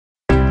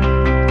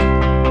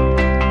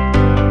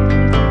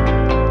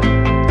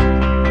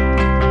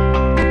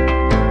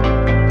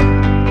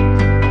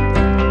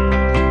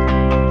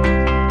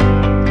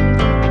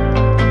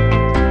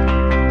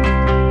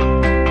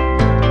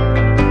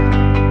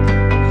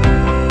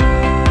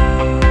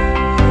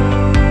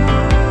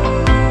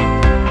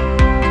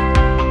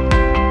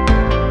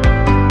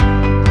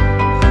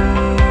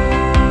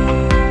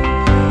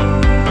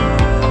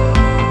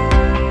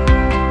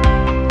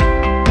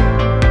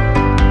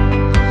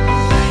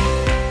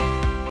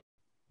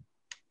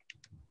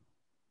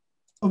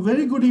A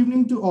very good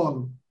evening to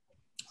all.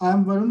 I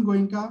am Varun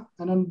Goenka,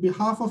 and on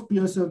behalf of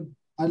Pearson,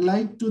 I'd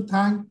like to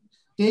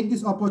take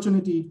this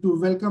opportunity to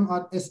welcome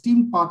our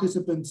esteemed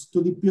participants to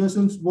the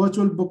Pearson's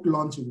virtual book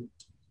launch event.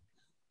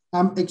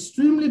 I'm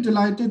extremely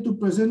delighted to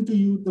present to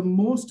you the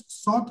most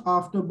sought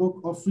after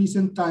book of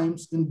recent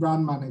times in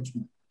brand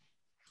management.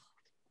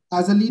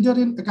 As a leader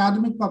in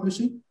academic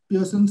publishing,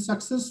 Pearson's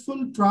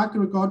successful track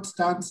record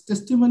stands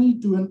testimony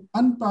to an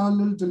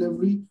unparalleled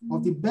delivery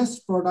of the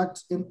best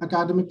products in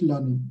academic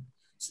learning,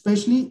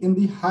 especially in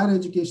the higher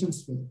education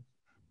sphere.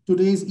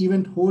 Today's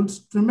event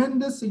holds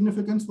tremendous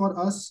significance for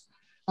us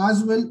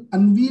as we'll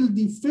unveil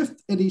the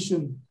 5th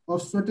edition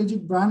of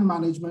Strategic Brand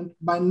Management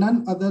by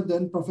none other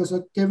than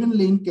Professor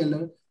Lane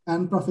Keller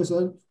and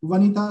Professor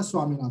Vanitha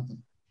Swaminathan.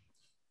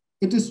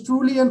 It is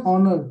truly an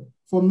honor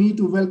for me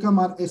to welcome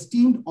our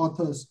esteemed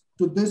authors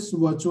to this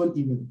virtual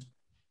event.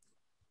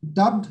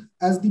 Dubbed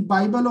as the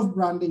Bible of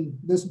branding,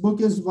 this book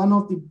is one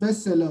of the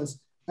best sellers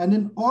and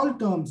in all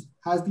terms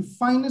has the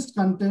finest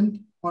content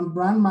on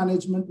brand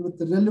management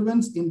with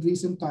relevance in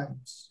recent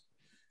times.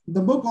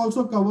 The book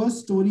also covers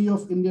story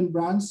of Indian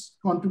brands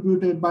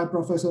contributed by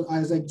Professor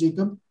Isaac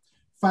Jacob,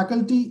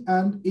 faculty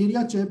and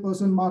area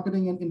chairperson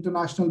marketing and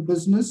international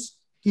business,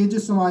 KJ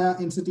Somaya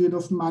Institute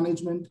of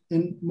Management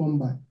in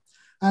Mumbai.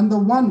 And the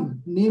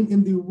one named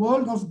in the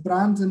world of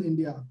brands in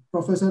India,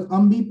 Professor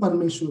Ambi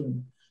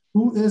Parameswaran,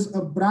 who is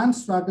a brand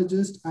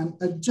strategist and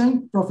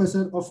adjunct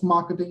professor of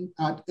marketing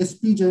at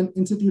SP Jain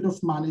Institute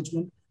of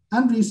Management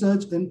and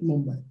Research in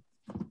Mumbai.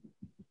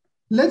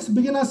 Let's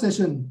begin our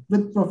session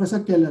with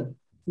Professor Keller,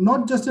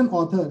 not just an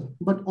author,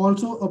 but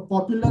also a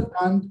popular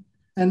and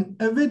an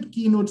avid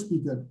keynote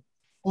speaker.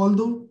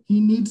 Although he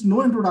needs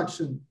no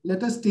introduction,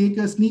 let us take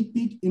a sneak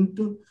peek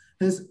into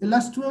his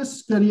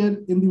illustrious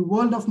career in the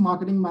world of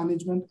marketing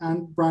management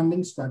and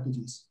branding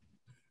strategies.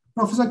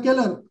 Professor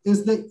Keller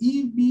is the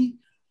E.B.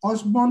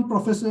 Osborne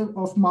Professor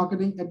of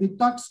Marketing at the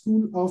Tuck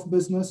School of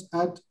Business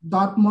at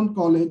Dartmouth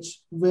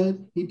College, where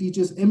he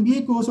teaches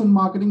MBA course on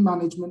marketing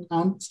management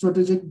and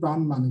strategic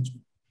brand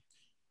management.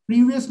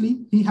 Previously,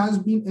 he has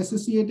been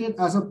associated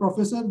as a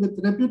professor with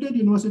reputed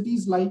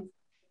universities like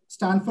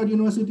Stanford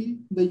University,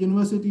 the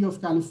University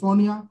of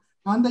California,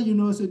 and the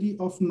University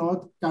of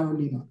North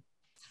Carolina.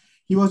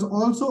 He was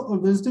also a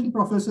visiting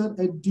professor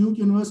at Duke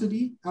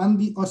University and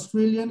the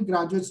Australian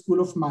Graduate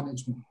School of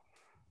Management.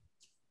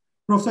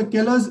 Professor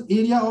Keller's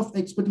area of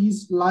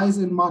expertise lies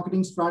in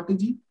marketing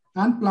strategy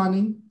and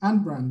planning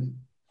and branding.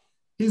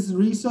 His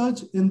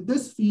research in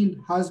this field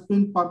has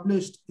been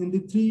published in the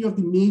 3 of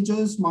the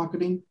major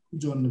marketing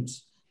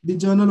journals: the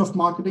Journal of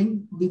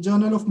Marketing, the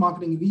Journal of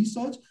Marketing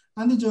Research,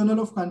 and the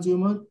Journal of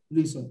Consumer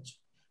Research.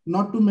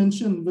 Not to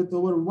mention, with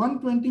over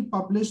 120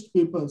 published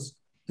papers,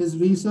 his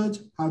research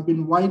have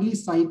been widely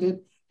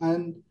cited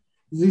and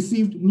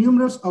received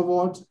numerous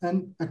awards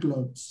and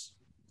accolades.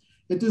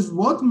 It is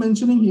worth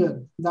mentioning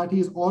here that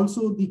he is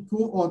also the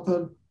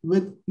co-author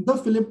with the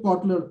Philip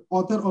Kotler,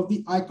 author of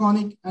the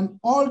iconic and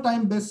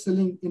all-time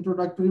best-selling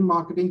introductory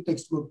marketing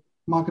textbook,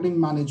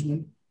 Marketing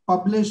Management,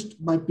 published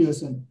by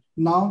Pearson,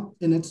 now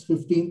in its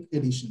 15th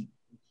edition.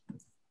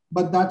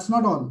 But that's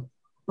not all.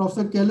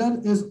 Professor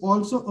Keller is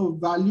also a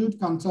valued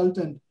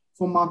consultant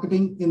for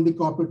marketing in the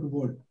corporate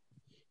world.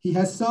 He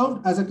has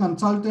served as a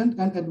consultant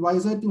and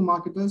advisor to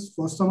marketers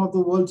for some of the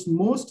world's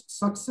most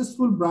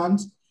successful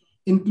brands,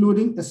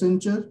 including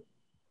Accenture,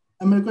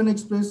 American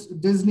Express,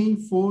 Disney,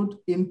 Ford,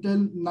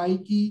 Intel,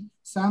 Nike,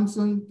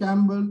 Samsung,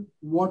 Campbell,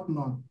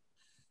 whatnot.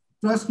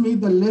 Trust me,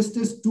 the list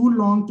is too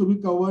long to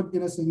be covered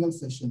in a single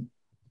session.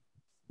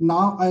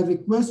 Now I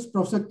request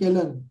Professor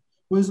Keller,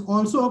 who is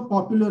also a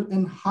popular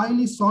and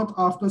highly sought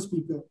after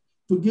speaker,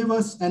 to give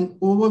us an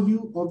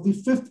overview of the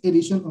 5th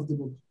edition of the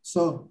book.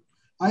 Sir,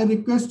 I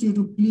request you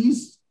to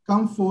please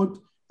come forth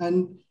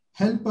and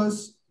help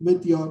us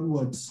with your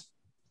words.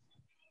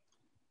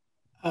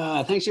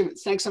 Thanks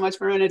so much,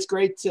 Varun. It's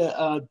great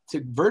to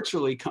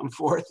virtually come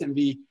forth and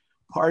be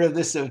part of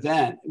this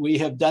event. We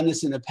have done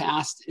this in the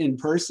past in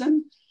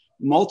person,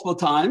 multiple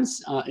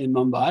times in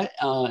Mumbai.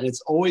 It's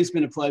always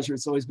been a pleasure.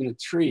 It's always been a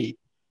treat.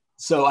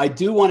 So I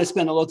do want to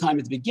spend a little time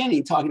at the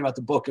beginning talking about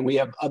the book, and we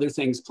have other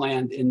things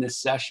planned in this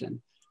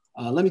session.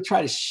 Let me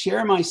try to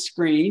share my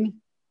screen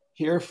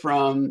here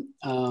from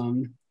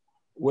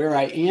where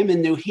I am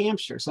in New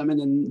Hampshire. So I'm in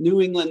the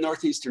New England,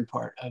 northeastern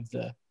part of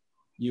the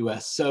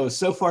US.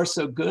 So far,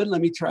 so good. Let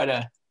me try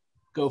to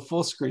go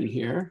full screen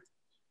here.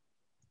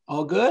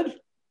 All good?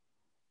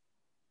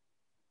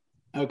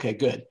 Okay,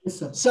 good.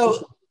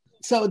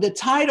 So the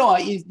title,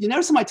 you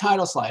notice on my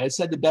title slide, I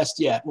said the best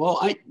yet. Well,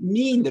 I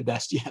mean the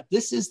best yet.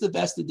 This is the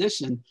best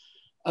edition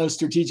of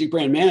Strategic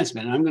Brand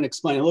Management. And I'm going to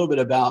explain a little bit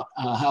about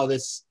how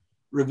this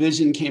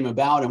revision came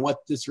about and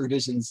what this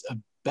revision's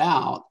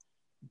about.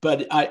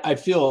 But I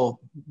feel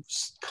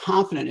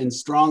confident and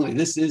strongly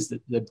this is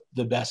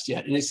the best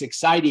yet. And it's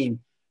exciting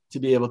to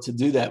be able to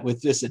do that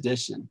with this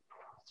edition.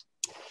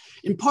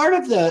 And part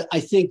of I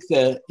think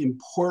the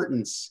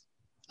importance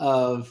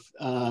of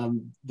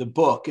the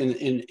book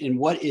and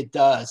what it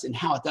does and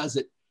how it does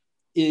it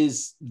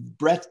is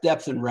breadth,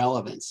 depth, and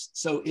relevance.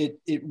 So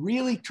it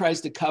really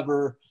tries to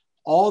cover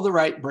all the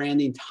right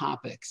branding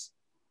topics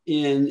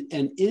in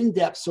an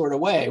in-depth sort of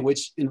way,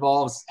 which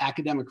involves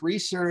academic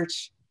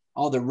research,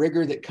 all the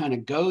rigor that kind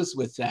of goes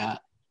with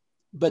that,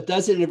 but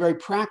does it in a very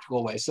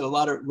practical way. So a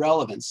lot of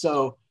relevance.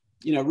 So,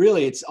 you know,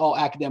 really it's all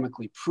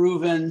academically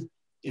proven.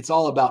 It's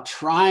all about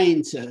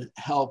trying to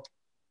help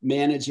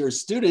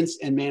managers, students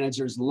and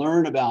managers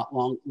learn about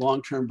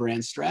long-term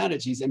brand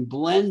strategies and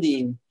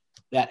blending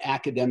that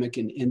academic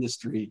and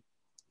industry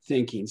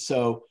thinking.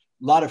 So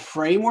a lot of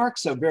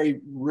frameworks, so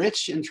very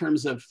rich in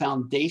terms of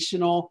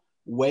foundational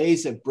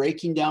ways of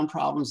breaking down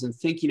problems and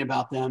thinking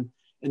about them.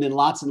 And then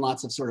lots and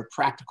lots of sort of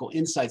practical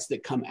insights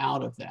that come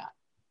out of that.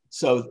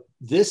 So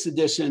this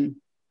edition,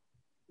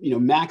 you know,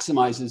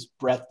 maximizes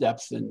breadth,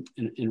 depth, and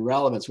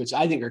relevance, which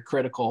I think are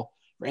critical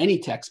for any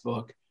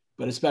textbook,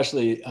 but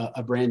especially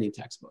a branding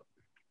textbook.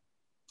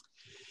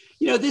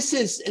 You know, this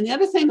is, and the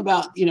other thing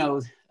about, you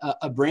know,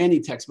 a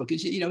branding textbook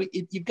is, you know,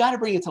 you've got to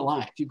bring it to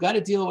life. You've got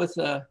to deal with,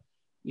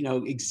 you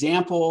know,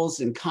 examples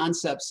and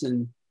concepts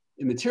and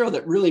material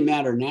that really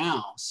matter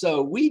now.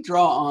 So we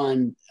draw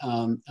on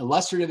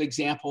illustrative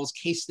examples,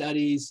 case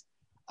studies,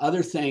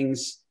 other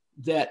things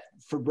that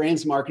for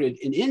brands marketed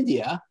in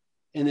India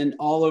and then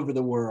all over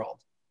the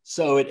world.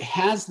 So it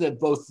has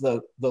both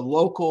the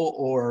local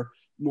or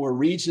more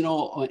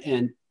regional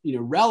and, you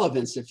know,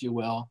 relevance, if you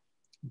will,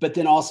 but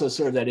then also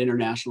sort of that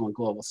international and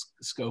global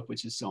scope,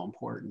 which is so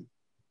important.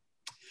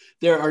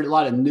 There are a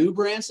lot of new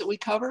brands that we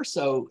cover,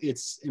 so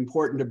it's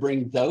important to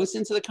bring those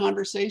into the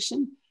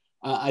conversation.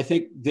 I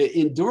think the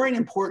enduring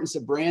importance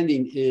of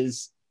branding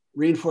is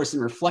reinforced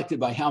and reflected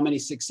by how many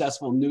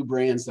successful new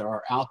brands there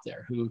are out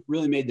there who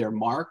really made their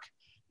mark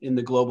in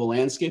the global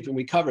landscape, and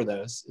we cover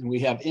those. And we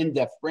have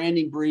in-depth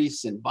branding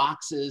briefs and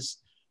boxes,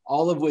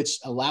 all of which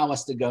allow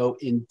us to go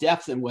in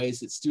depth in ways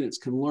that students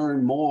can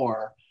learn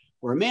more,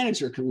 or a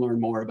manager can learn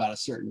more about a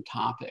certain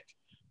topic.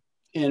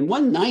 And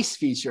one nice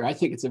feature, I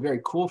think it's a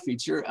very cool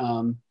feature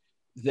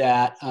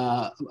that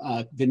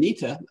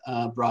Vanitha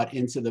brought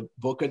into the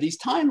book, are these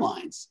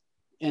timelines.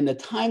 And the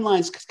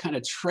timelines kind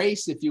of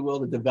trace, if you will,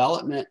 the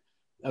development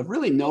of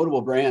really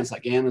notable brands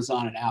like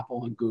Amazon and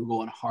Apple and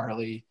Google and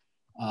Harley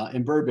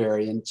and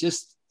Burberry. And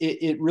just,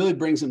 it really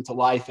brings them to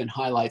life and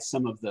highlights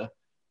some of the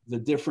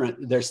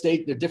different, their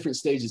different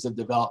stages of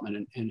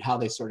development and how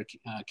they sort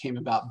of came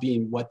about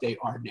being what they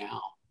are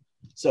now.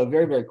 So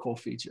very, very cool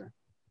feature.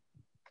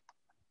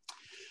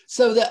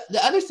 So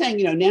the other thing,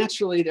 you know,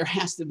 naturally there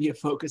has to be a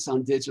focus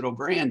on digital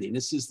branding.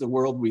 This is the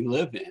world we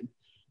live in.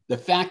 The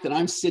fact that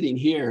I'm sitting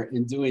here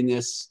and doing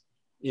this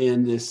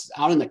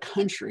out in the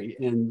country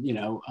and, you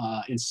know,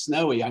 in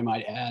snowy, I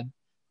might add,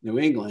 New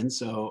England.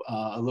 So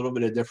a little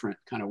bit of different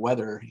kind of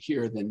weather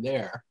here than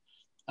there.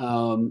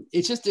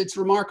 It's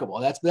remarkable.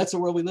 That's the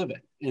world we live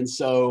in. And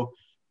so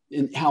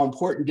how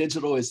important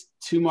digital is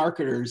to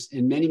marketers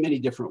in many, many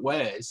different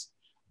ways.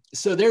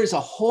 So there's a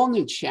whole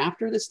new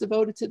chapter that's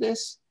devoted to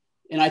this.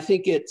 And I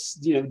think it's,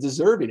 you know,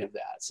 deserving of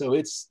that. So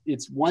it's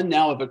one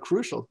now of a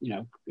crucial,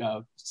 you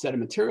know, set of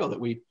material that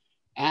we've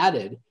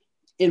added.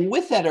 And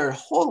with that are a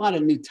whole lot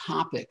of new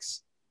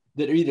topics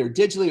that are either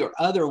digitally or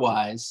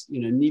otherwise,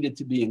 you know, needed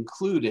to be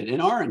included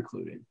and are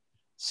included.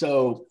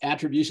 So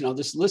attribution, I'll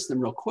just list them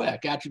real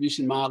quick.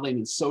 Attribution modeling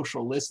and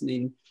social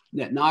listening,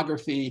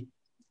 ethnography,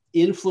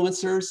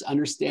 influencers,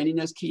 understanding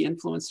those key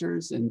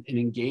influencers and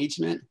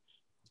engagement,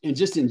 and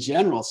just in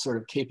general sort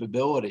of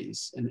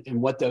capabilities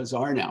and what those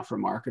are now for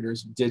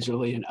marketers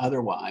digitally and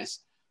otherwise.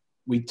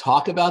 We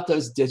talk about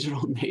those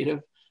digital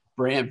native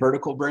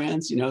vertical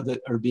brands, you know,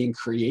 that are being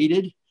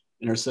created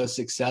and are so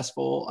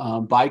successful,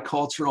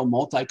 bicultural,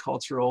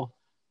 multicultural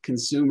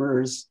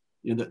consumers,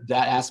 you know,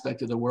 that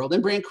aspect of the world,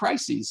 and brand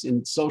crises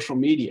in social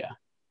media,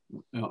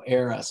 you know,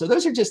 era. So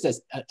those are just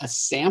a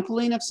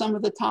sampling of some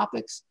of the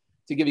topics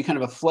to give you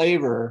kind of a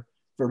flavor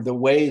for the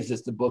ways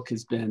that the book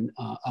has been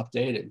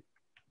updated.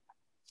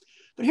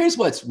 But here's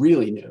what's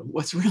really new.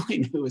 What's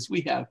really new is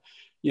we have,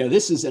 you know,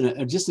 this is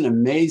just an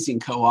amazing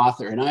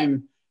co-author,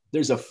 and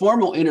there's a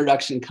formal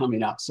introduction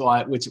coming up,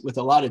 so which with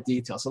a lot of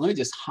detail. So let me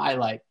just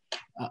highlight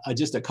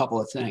just a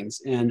couple of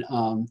things. And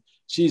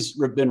she's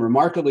been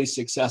remarkably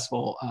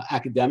successful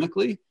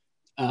academically.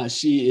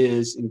 She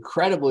is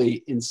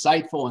incredibly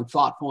insightful and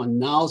thoughtful and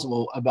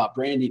knowledgeable about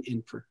branding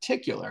in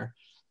particular,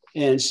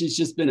 and she's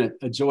just been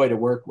a joy to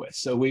work with.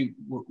 So we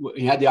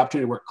had the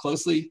opportunity to work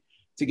closely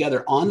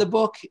together on the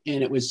book,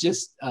 and it was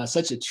just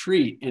such a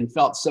treat and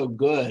felt so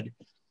good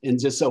and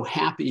just so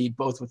happy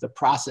both with the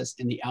process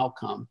and the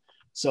outcome.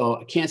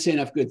 So I can't say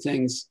enough good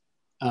things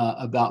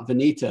about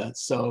Vanitha.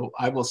 So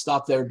I will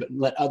stop there, but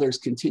let others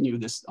continue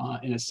this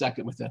in a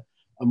second with a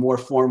more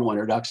formal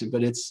introduction.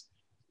 But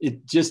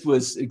it just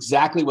was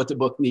exactly what the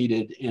book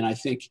needed. And I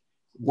think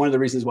one of the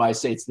reasons why I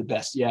say it's the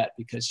best yet,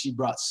 because she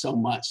brought so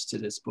much to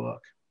this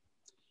book.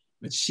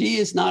 But she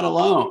is not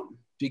alone,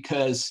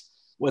 because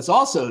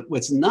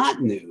what's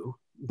not new,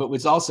 but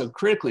what's also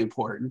critically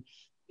important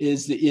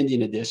is the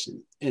Indian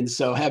edition. And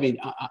so having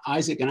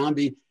Isaac and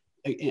Ambi,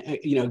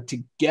 you know,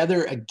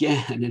 together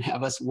again and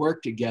have us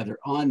work together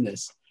on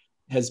this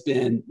has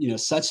been,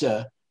 such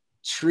a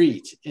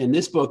treat. And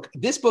this book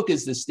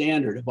is the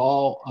standard of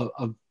all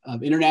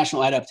of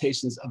international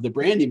adaptations of the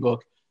branding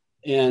book.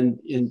 And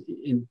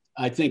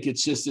I think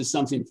it's just as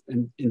something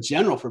in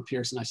general for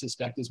Pearson, I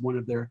suspect, is one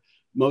of their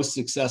most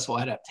successful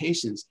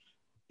adaptations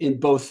in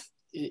both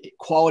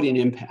quality and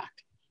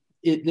impact.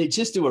 They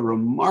just do a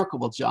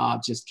remarkable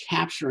job just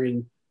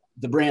capturing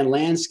the brand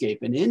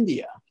landscape in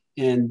India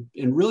and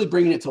really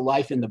bringing it to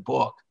life in the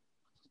book.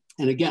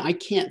 And again, I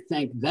can't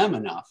thank them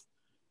enough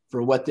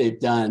for what they've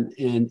done.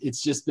 And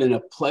it's just been a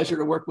pleasure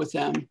to work with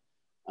them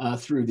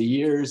through the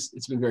years.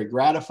 It's been very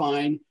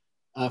gratifying.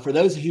 For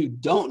those who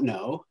don't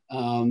know,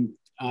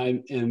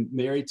 I am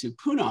married to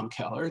Poonam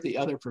Keller, the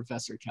other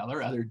Professor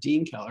Keller, other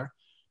Dean Keller.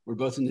 We're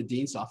both in the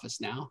Dean's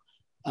office now.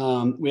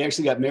 We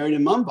actually got married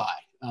in Mumbai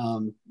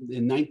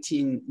in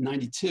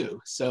 1992.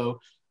 So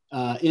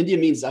India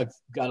means I've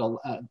got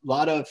a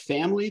lot of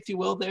family, if you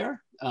will,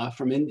 there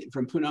from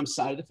Poonam's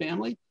side of the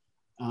family.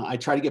 I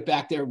try to get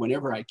back there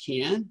whenever I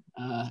can.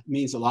 It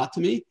means a lot to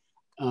me.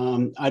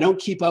 I don't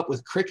keep up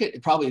with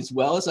cricket probably as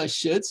well as I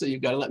should, so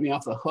you've got to let me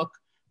off the hook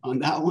on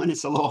that one.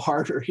 It's a little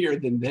harder here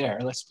than there,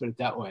 let's put it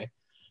that way.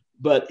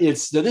 But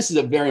this is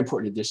a very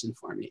important edition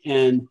for me.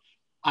 And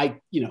I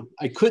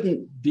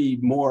couldn't be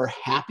more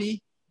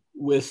happy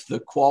with the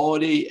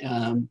quality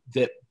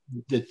that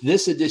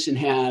this edition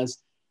has,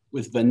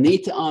 with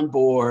Vanitha on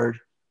board,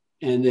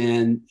 and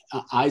then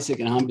Isaac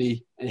and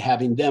Ambi, and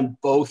having them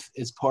both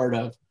as part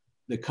of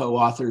the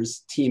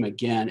co-authors team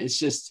again.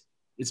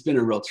 It's been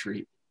a real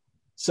treat.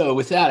 So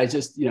with that,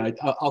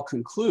 I'll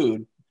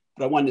conclude,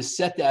 but I wanted to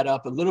set that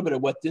up, a little bit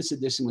of what this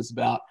edition was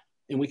about,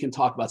 and we can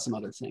talk about some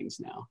other things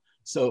now.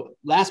 So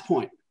last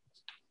point,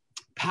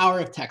 power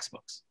of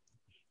textbooks.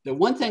 The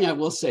one thing I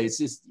will say is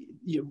this,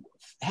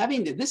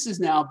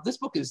 this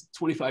book is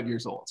 25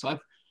 years old. So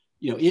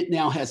it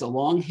now has a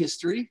long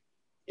history.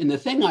 And the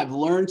thing I've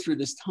learned through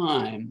this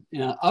time,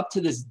 up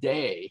to this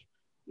day,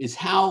 is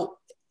how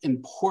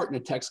important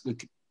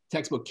a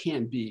textbook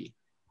can be.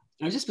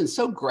 And I've just been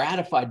so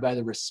gratified by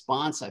the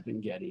response I've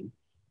been getting,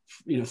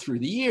 through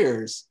the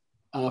years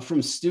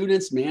from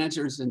students,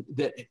 managers, and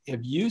that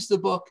have used the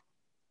book,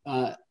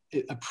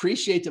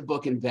 appreciate the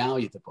book, and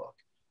value the book.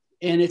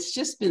 And it's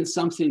just been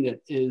something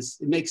that it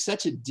makes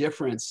such a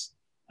difference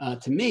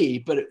to me,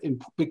 but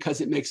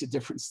because it makes a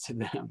difference to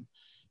them,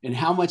 and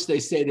how much they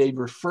say they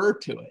refer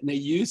to it and they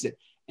use it.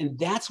 And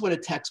that's what a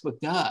textbook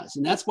does.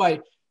 And that's why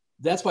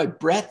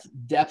breadth,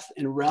 depth,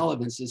 and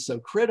relevance is so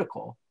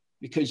critical,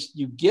 because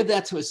you give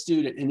that to a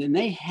student and then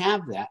they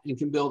have that and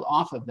can build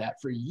off of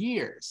that for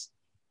years.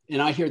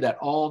 And I hear that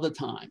all the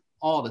time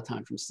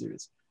from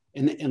students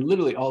and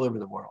literally all over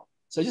the world.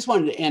 So I just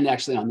wanted to end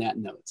actually on that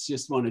note.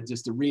 Just wanted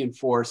to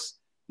reinforce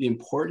the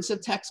importance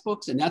of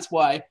textbooks. And that's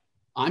why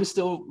I'm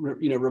still,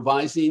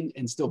 revising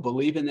and still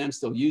believe in them,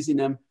 still using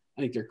them.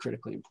 I think they're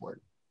critically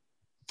important.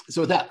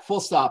 So with that, full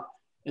stop,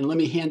 and let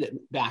me hand it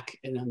back,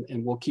 and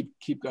we'll keep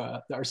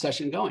our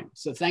session going.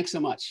 So thanks so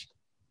much.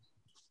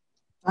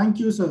 Thank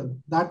you, sir.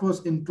 That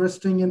was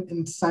interesting and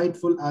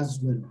insightful as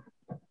well.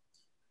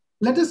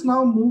 Let us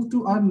now move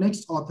to our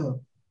next author,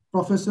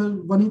 Professor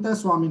Vanitha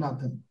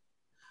Swaminathan.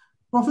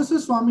 Professor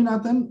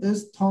Swaminathan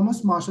is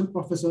Thomas Marshall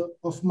Professor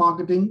of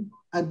Marketing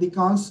at the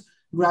Carnes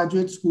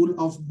Graduate School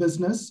of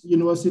Business,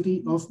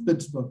 University of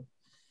Pittsburgh.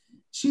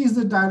 She is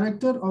the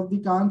director of the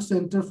Carnes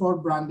Center for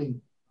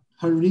Branding.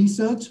 Her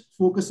research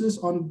focuses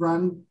on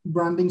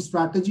branding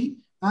strategy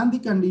and the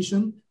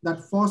condition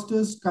that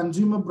fosters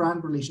consumer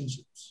brand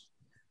relationships.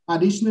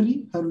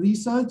 Additionally, her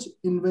research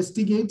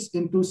investigates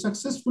into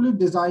successfully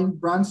designed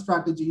brand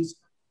strategies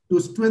to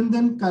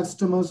strengthen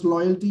customers'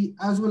 loyalty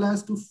as well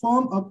as to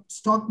firm up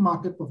stock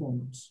market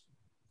performance.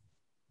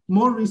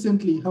 More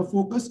recently, her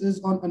focus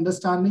is on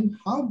understanding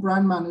how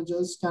brand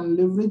managers can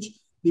leverage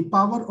the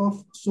power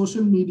of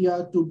social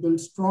media to build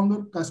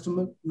stronger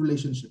customer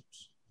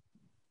relationships.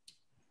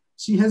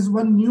 She has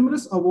won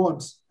numerous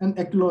awards and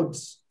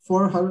accolades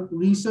for her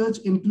research,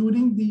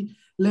 including the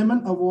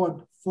Lemon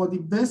Award for the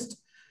Best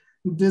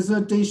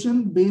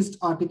Dissertation-Based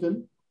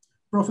Article.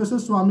 Professor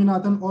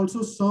Swaminathan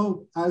also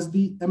served as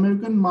the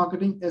American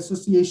Marketing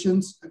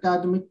Association's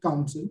Academic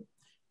Council.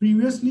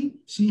 Previously,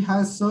 she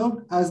has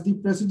served as the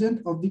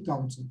president of the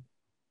council.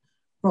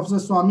 Professor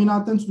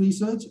Swaminathan's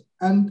research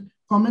and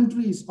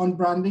commentaries on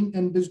branding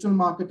and digital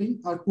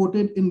marketing are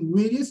quoted in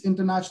various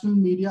international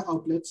media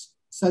outlets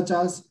such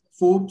as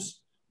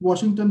Forbes,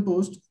 Washington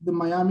Post, the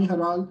Miami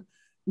Herald,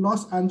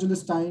 Los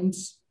Angeles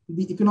Times,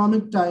 the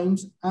Economic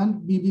Times, and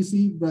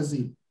BBC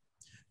Brazil,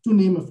 to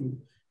name a few.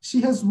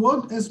 She has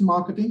worked as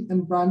marketing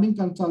and branding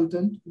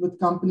consultant with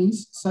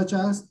companies such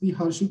as the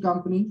Hershey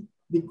Company,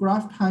 the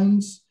Kraft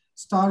Heinz,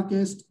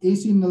 Starkist,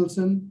 AC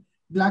Nielsen,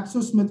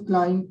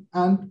 GlaxoSmithKline,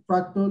 and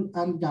Procter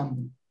 &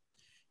 Gamble.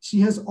 She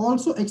has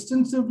also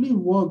extensively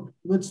worked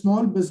with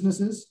small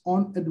businesses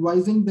on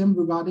advising them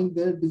regarding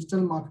their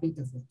digital marketing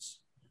efforts.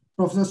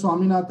 Professor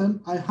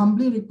Swaminathan, I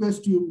humbly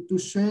request you to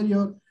share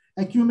your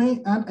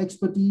acumen and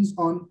expertise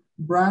on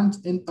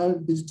brands in a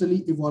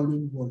digitally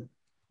evolving world.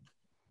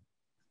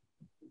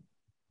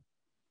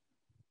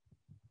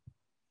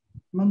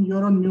 Ma'am,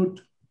 you're on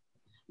mute.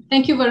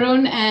 Thank you,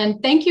 Varun,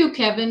 and thank you,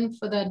 Kevin,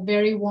 for that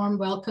very warm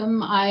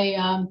welcome.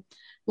 I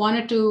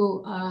wanted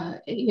to,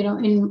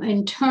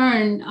 in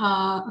turn,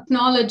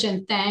 acknowledge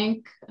and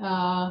thank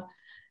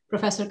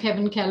Professor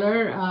Kevin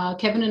Keller.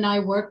 Kevin and I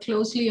worked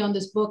closely on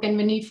this book, and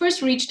when he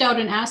first reached out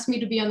and asked me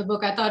to be on the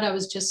book, I thought I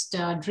was just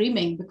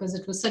dreaming, because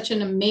it was such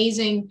an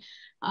amazing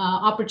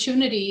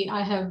opportunity.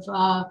 I have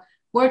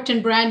worked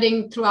in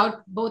branding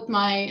throughout both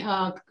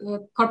my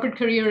corporate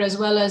career as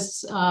well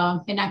as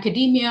in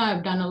academia.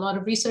 I've done a lot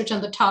of research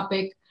on the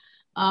topic.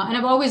 And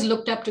I've always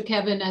looked up to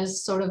Kevin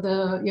as sort of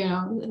the,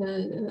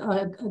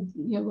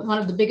 one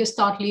of the biggest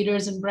thought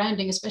leaders in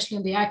branding, especially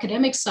on the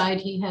academic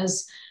side. He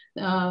has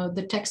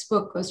the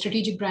textbook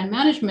Strategic Brand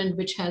Management,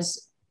 which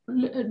has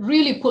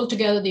really pulled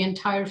together the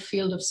entire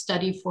field of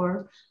study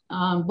for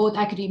both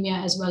academia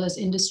as well as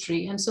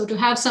industry. And so to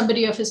have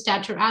somebody of his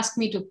stature ask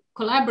me to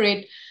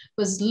collaborate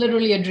was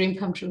literally a dream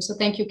come true. So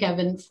thank you,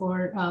 Kevin,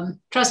 for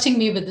trusting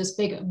me with this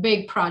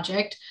big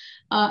project.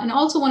 And I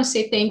also want to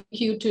say thank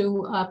you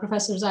to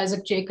Professors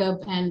Isaac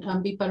Jacob and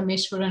Ambi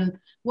Parameswaran.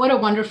 What a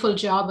wonderful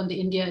job on the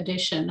India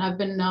edition. I've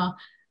been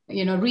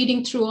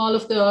reading through all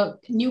of the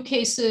new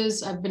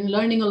cases. I've been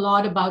learning a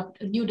lot about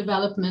new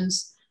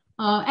developments.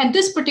 And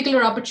this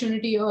particular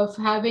opportunity of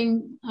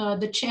having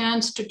the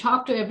chance to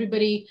talk to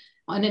everybody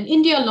on an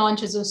India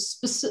launch is a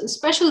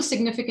special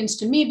significance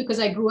to me, because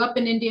I grew up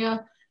in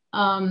India.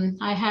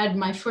 I had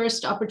my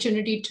first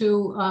opportunity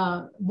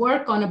to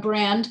work on a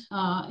brand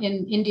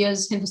in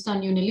India's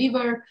Hindustan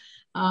Unilever.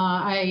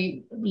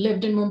 I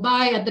lived in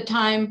Mumbai at the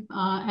time,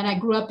 and I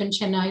grew up in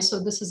Chennai.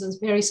 So this is a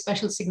very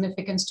special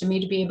significance to me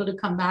to be able to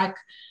come back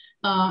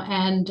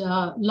and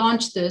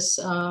launch this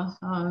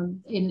in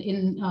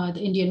the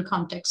Indian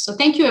context. So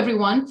thank you,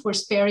 everyone, for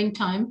sparing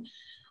time.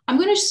 I'm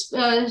going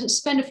to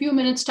spend a few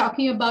minutes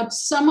talking about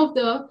some of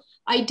the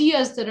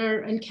ideas that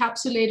are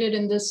encapsulated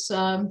in this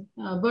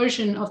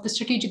version of the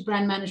Strategic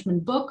Brand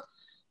Management book.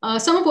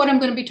 Some of what I'm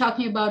going to be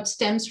talking about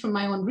stems from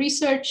my own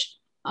research,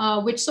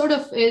 which sort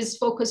of is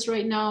focused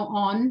right now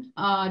on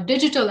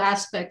digital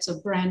aspects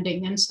of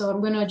branding. And so I'm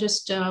going to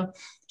just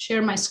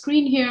share my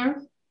screen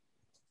here.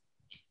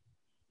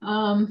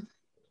 So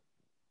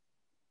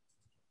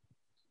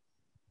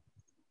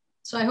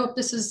I hope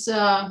this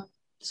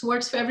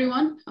works for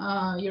everyone.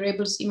 You're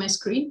able to see my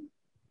screen?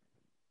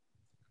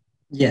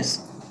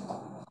 Yes.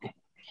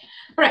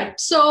 All right,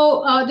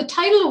 so the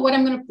title of what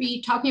I'm going to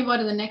be talking about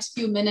in the next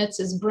few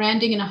minutes is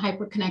Branding in a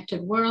Hyper-Connected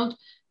World.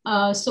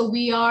 So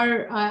we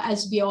are,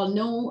 as we all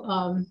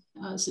know,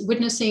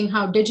 witnessing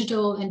how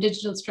digital and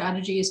digital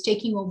strategy is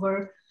taking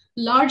over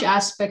large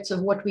aspects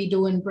of what we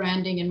do in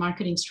branding and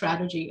marketing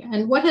strategy.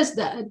 And what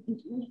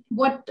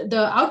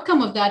the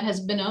outcome of that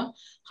has been a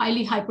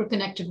highly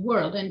hyper-connected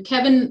world. And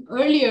Kevin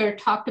earlier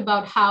talked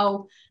about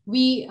how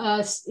we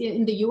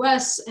in the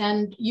US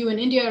and you in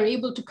India are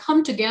able to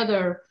come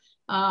together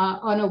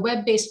on a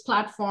web-based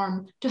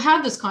platform to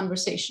have this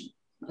conversation.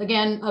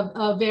 Again,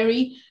 a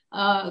very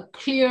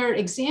clear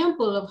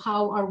example of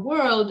how our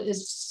world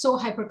is so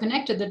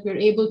hyper-connected that we're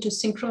able to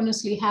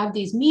synchronously have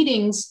these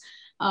meetings,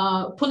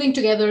 pulling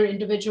together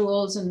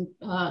individuals and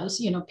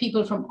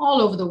people from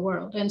all over the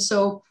world. And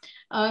so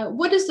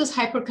what has this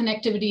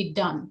hyper-connectivity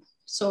done?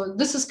 So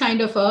this is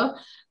kind of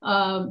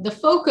the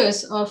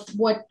focus of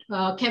what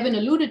Kevin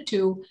alluded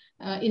to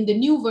in the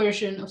new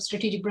version of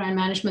Strategic Brand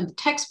Management, the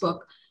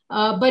textbook.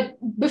 But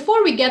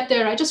before we get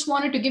there, I just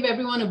wanted to give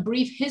everyone a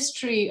brief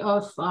history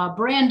of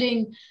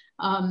branding.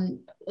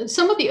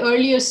 Some of the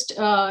earliest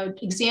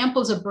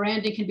examples of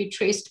branding can be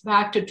traced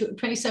back to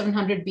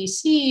 2700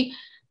 BC,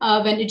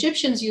 when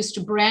Egyptians used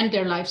to brand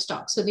their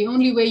livestock. So the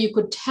only way you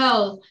could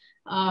tell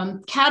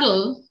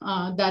cattle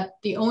that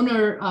the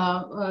owner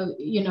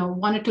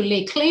wanted to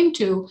lay claim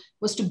to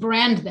was to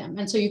brand them.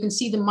 And so you can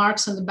see the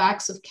marks on the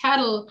backs of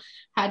cattle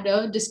had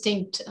a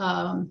distinct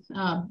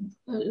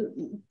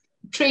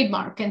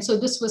trademark. And so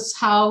this was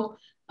how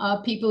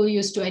people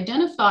used to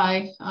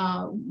identify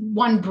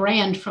one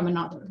brand from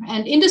another.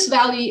 And Indus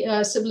Valley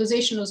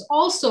civilization was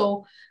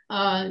also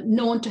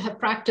known to have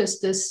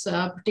practiced this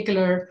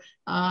particular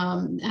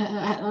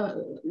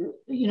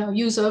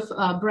use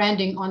of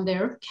branding on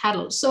their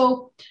cattle.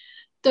 So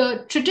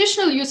the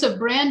traditional use of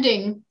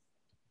branding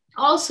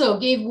also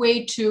gave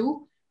way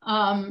to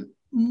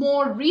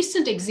more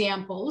recent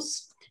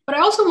examples. But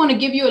I also want to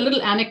give you a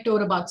little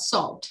anecdote about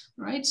salt,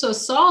 right? So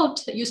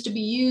salt used to be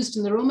used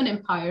in the Roman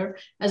Empire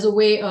as a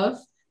way of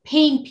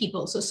paying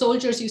people. So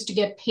soldiers used to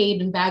get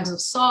paid in bags of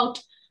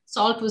salt.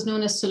 Salt was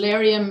known as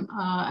salarium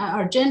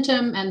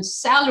argentum, and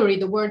salary,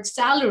 the word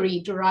salary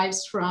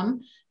derives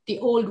from the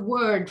old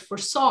word for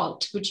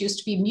salt, which used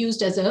to be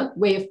used as a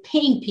way of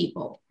paying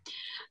people.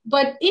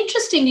 But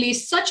interestingly,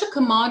 such a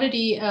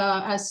commodity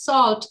as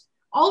salt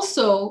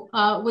also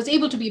was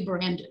able to be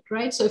branded,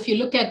 right? So if you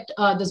look at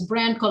this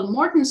brand called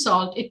Morton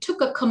Salt, it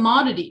took a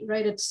commodity,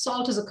 right?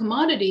 Salt is a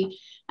commodity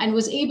and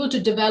was able to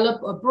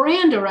develop a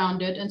brand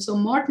around it. And so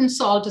Morton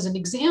Salt is an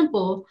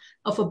example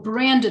of a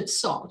branded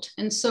salt.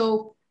 And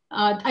so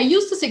I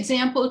use this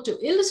example to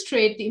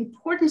illustrate the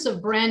importance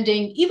of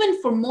branding,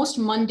 even for most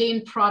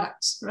mundane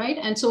products, right?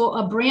 And so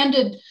a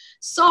branded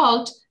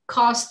salt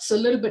costs a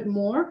little bit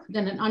more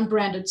than an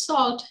unbranded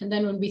salt. And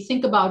then when we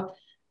think about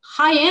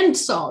high-end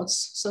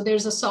salts, so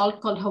there's a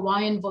salt called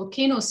Hawaiian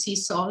volcano sea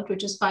salt,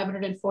 which is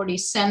 540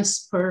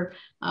 cents per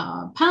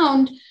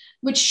pound,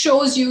 which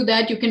shows you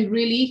that you can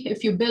really,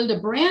 if you build a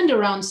brand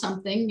around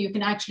something, you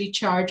can actually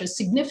charge a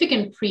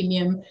significant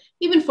premium,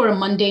 even for a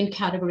mundane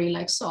category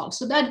like salt.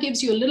 So that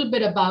gives you a little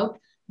bit about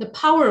the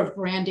power of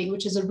branding,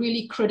 which is a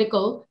really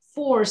critical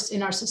force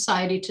in our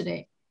society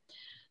today.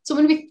 So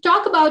when we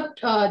talk about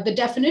the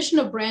definition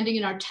of branding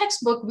in our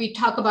textbook, we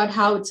talk about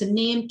how it's a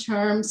name,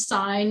 term,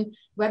 sign,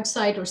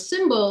 website, or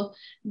symbol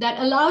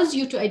that allows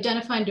you to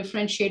identify and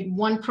differentiate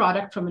one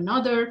product from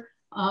another.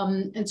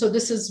 And so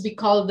this is, we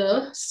call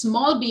the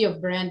small b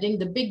of branding.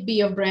 The big B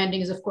of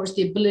branding is, of course,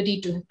 the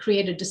ability to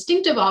create a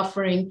distinctive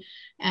offering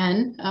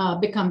and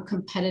become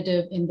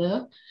competitive in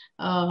the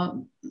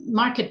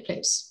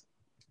marketplace.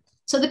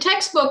 So the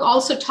textbook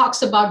also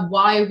talks about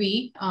why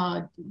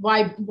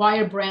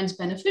are brands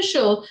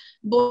beneficial,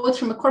 both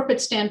from a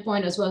corporate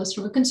standpoint as well as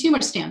from a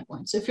consumer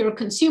standpoint. So if you're a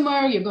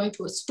consumer, you're going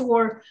to a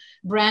store,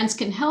 brands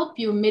can help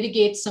you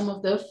mitigate some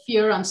of the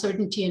fear,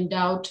 uncertainty, and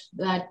doubt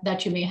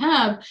that you may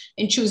have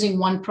in choosing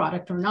one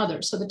product or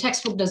another. So the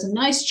textbook does a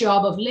nice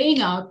job of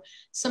laying out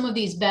some of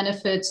these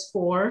benefits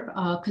for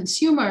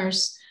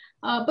consumers.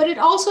 But it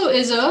also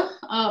is a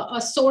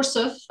source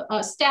of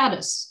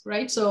status,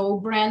 right? So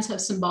brands have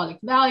symbolic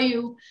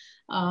value.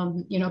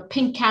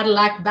 Pink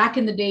Cadillac back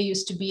in the day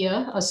used to be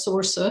a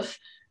source of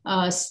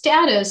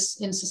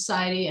status in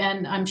society.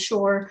 And I'm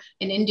sure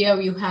in India,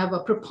 you have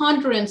a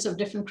preponderance of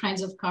different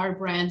kinds of car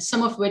brands,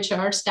 some of which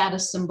are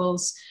status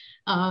symbols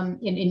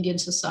in Indian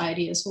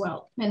society as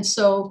well. And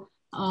so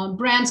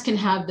brands can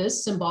have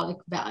this symbolic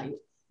value.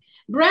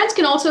 Brands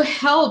can also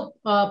help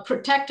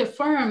protect a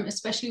firm,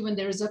 especially when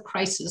there is a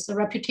crisis, a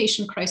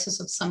reputation crisis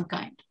of some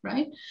kind,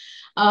 right?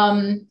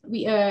 There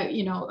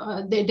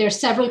are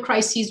several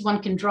crises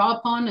one can draw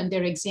upon, and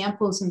there are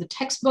examples in the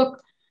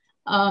textbook.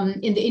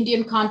 In the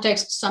Indian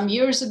context, some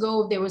years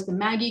ago, there was the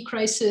Maggie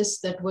crisis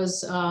that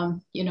was, I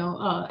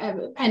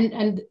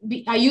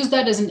use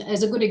that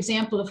as a good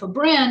example of a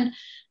brand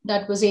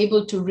that was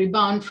able to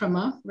rebound from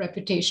a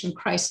reputation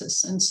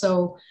crisis. And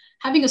so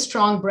having a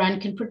strong brand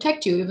can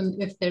protect you even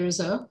if there is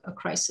a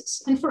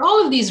crisis. And for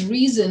all of these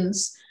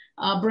reasons,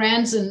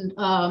 brands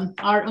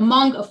are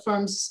among a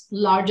firm's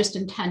largest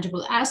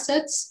intangible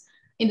assets.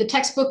 In the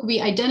textbook,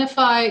 we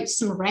identify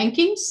some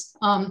rankings.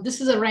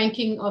 This is a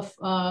ranking of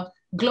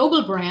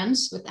global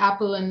brands with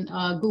Apple and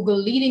Google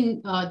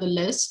leading the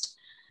list.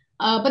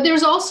 But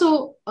there's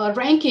also a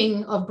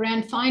ranking of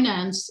brand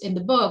finance in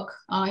the book,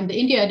 in the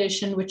India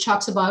edition, which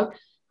talks about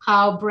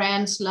how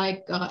brands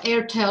like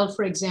Airtel,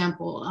 for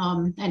example,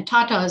 and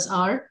Tata's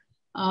are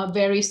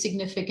very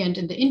significant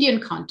in the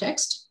Indian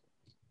context.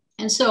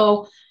 And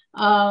so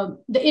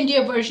the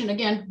India version,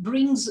 again,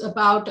 brings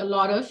about a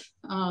lot of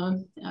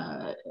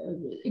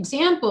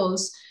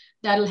examples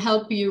that'll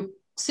help you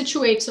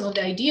situate some of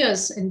the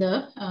ideas in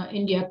the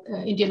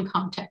Indian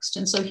context.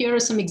 And so here are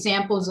some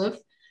examples of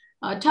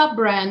top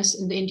brands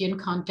in the Indian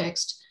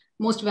context,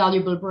 most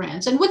valuable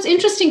brands. And what's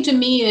interesting to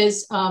me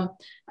is,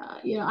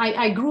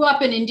 I grew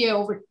up in India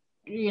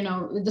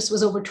this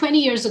was over 20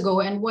 years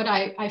ago. And what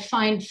I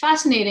find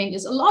fascinating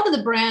is a lot of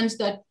the brands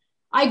that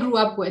I grew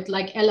up with,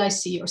 like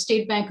LIC or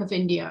State Bank of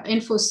India,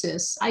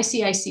 Infosys,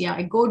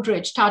 ICICI,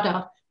 Godrej,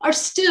 Tata, are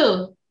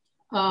still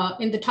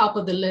in the top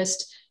of the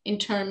list in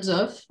terms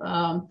of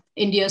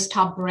India's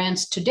top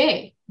brands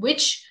today,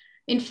 which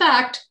in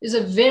fact is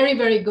a very,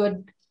 very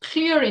good,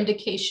 clear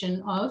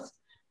indication of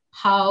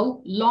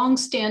how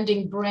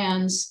long-standing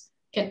brands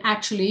can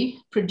actually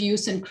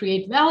produce and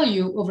create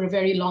value over a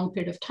very long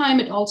period of time.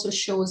 It also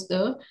shows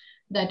that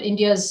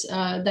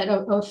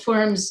a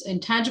firm's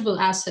intangible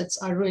assets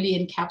are really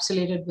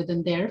encapsulated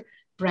within their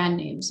brand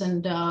names.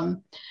 And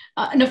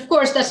of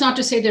course, that's not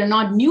to say there are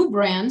not new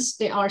brands.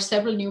 There are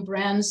several new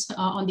brands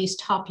on these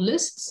top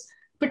lists,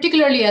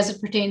 particularly as it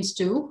pertains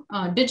to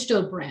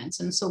digital brands.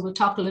 And so we'll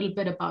talk a little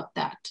bit about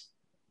that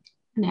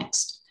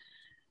next.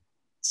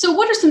 So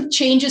what are some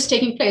changes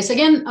taking place?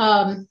 Again,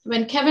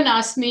 when Kevin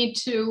asked me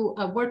to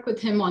work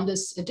with him on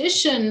this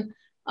edition,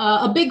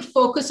 a big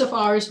focus of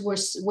ours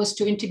was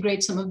to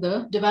integrate some of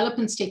the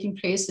developments taking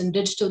place in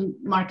digital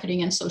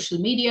marketing and social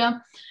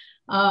media.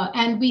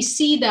 And we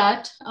see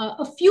that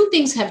a few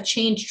things have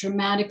changed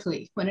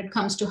dramatically when it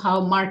comes to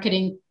how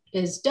marketing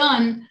is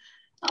done.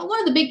 One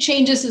of the big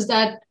changes is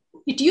that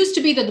it used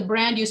to be that the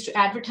brand used to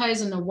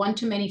advertise in a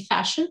one-to-many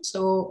fashion.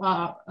 So,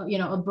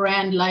 a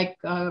brand like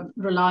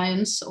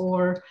Reliance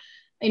or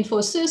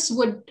Infosys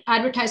would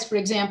advertise, for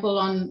example,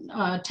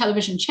 on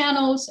television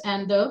channels,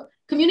 and the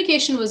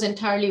communication was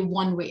entirely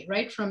one way,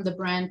 right, from the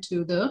brand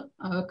to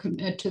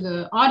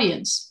the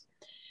audience.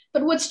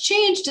 But what's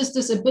changed is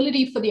this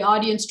ability for the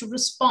audience to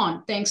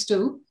respond thanks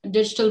to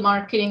digital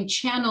marketing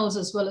channels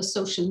as well as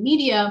social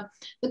media.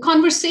 The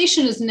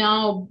conversation is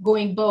now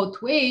going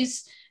both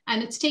ways.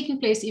 and it's taking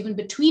place even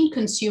between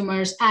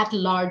consumers at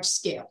large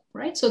scale,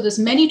 right? So this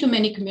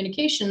many-to-many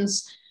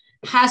communications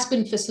has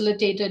been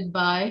facilitated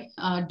by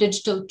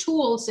digital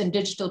tools and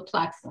digital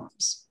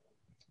platforms.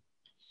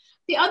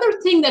 The other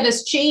thing that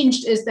has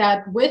changed is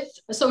that with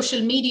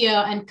social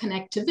media and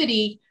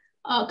connectivity,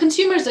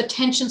 consumers'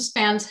 attention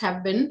spans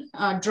have been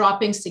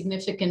dropping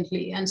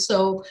significantly. And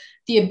so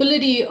the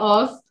ability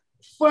of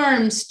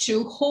firms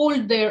to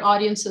hold their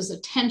audience's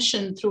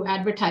attention through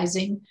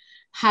advertising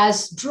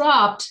has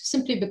dropped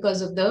simply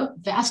because of the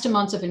vast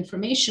amounts of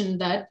information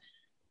that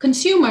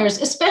consumers,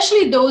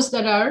 especially those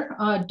that are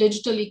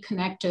digitally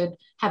connected,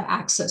 have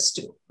access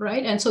to,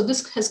 right? And so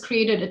this has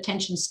created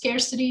attention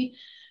scarcity.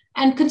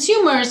 And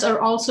consumers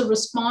are also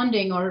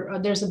responding, or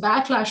there's a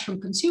backlash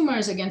from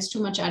consumers against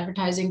too much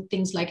advertising,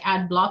 things like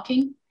ad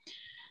blocking.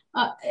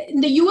 In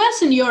the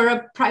US and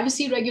Europe,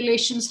 privacy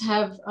regulations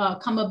have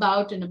come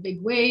about in a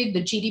big way.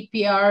 The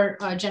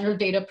GDPR, General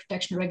Data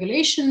Protection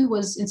Regulation,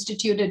 was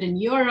instituted in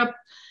Europe.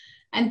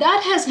 And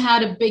that has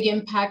had a big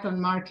impact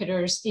on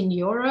marketers in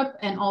Europe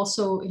and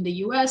also in the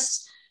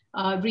US.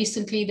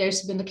 Recently,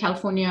 there's been the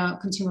California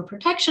Consumer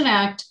Protection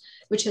Act,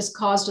 which has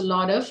caused a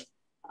lot of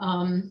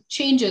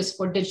changes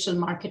for digital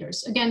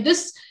marketers. Again,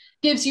 this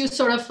gives you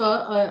sort of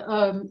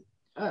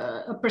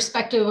a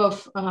perspective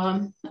of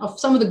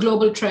some of the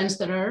global trends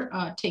that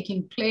are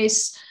taking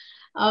place.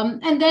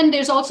 And then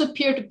there's also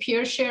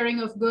peer-to-peer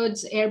sharing of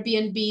goods,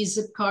 Airbnb,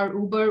 Zipcar,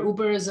 Uber.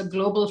 Uber is a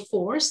global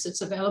force.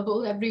 It's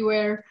available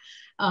everywhere.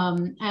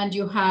 And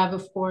you have,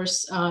 of course,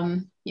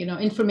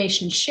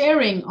 information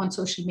sharing on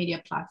social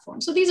media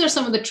platforms. So these are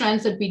some of the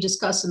trends that we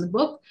discuss in the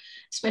book,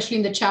 especially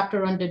in the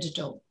chapter on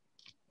digital.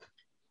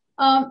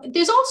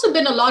 There's also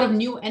been a lot of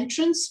new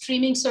entrants,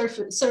 streaming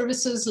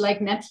services like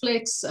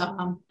Netflix,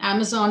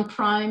 Amazon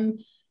Prime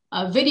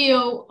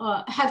Video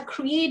have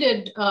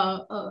created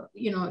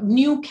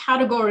new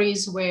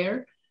categories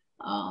where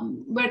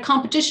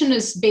competition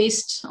is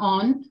based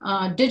on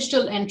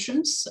digital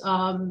entrants,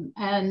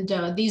 and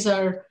these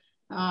are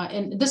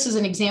and this is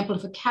an example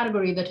of a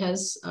category that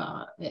has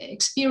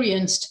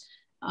experienced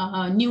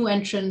new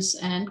entrants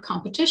and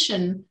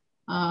competition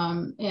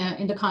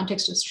in the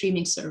context of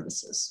streaming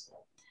services.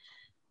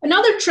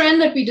 Another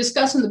trend that we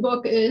discuss in the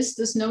book is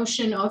this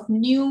notion of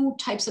new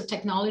types of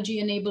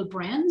technology-enabled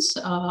brands.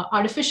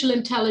 Artificial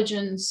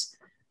intelligence,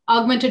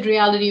 augmented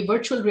reality,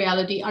 virtual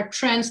reality are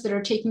trends that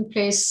are taking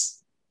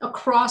place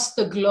across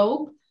the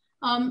globe.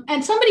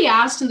 And somebody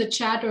asked in the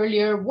chat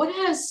earlier, what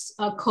has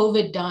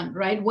COVID done,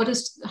 right?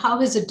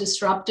 How has it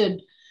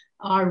disrupted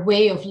our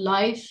way of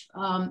life?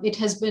 It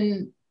has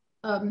been,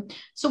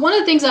 so one of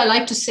the things I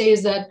like to say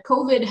is that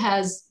COVID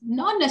has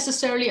not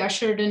necessarily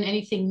ushered in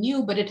anything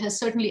new, but it has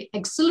certainly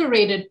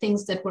accelerated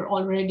things that were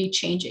already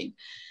changing.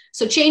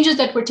 So changes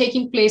that were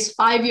taking place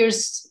 5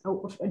 years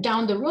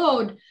down the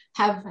road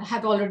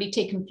have already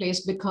taken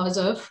place because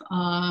of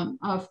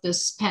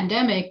this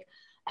pandemic.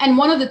 And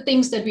one of the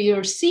things that we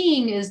are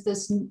seeing is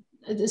this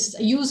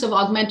use of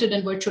augmented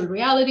and virtual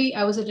reality.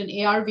 I was at an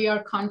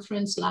AR/VR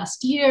conference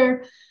last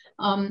year,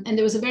 and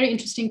there was a very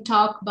interesting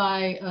talk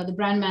by the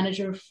brand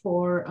manager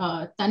for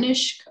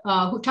Tanishq,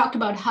 who talked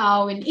about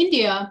how in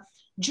India,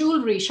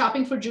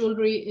 shopping for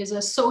jewelry is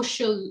a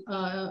social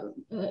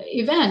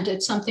event.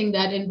 It's something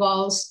that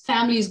involves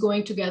families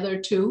going together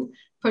to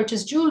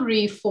purchase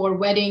jewelry for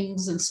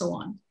weddings and so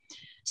on.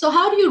 So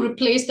how do you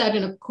replace that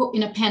in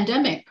a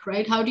pandemic,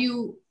 right? How do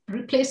you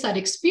replace that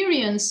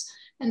experience?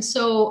 And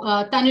so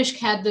Tanishq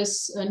had this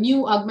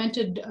new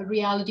augmented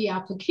reality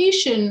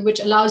application, which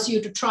allows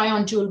you to try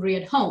on jewelry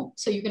at home.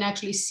 So you can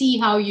actually see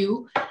how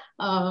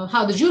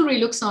the jewelry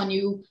looks on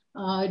you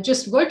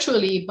just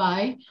virtually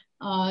by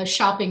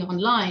shopping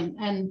online.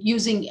 And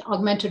using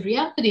augmented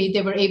reality,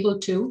 they were able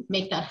to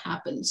make that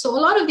happen. So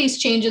a lot of these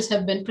changes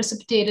have been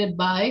precipitated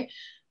by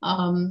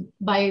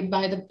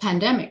the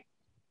pandemic.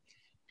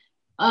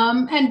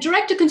 And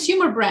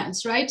direct-to-consumer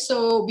brands, right?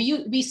 So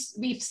we've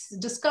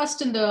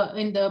discussed in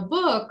the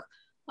book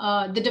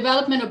the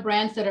development of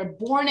brands that are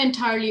born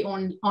entirely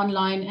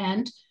online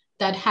and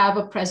that have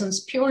a presence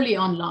purely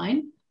online.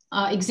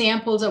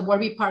 Examples of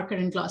Warby Parker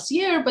and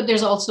Glossier, but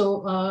there's also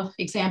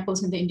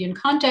examples in the Indian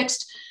context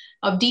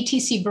of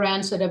DTC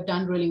brands that have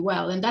done really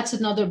well. And that's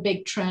another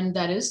big trend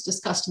that is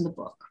discussed in the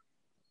book.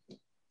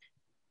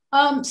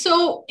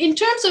 So in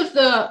terms of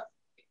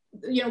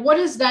what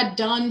has that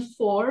done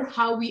for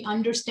how we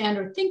understand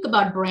or think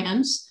about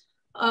brands?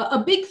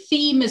 A big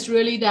theme is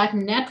really that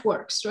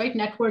networks, right?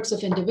 Networks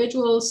of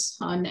individuals,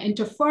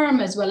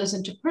 interfirm as well as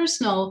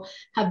interpersonal,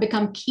 have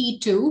become key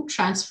to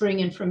transferring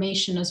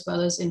information as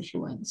well as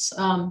influence.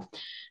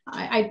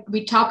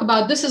 We talk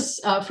about, this is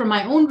from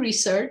my own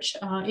research,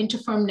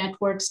 interfirm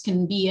networks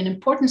can be an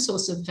important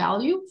source of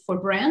value for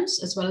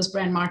brands as well as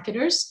brand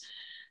marketers.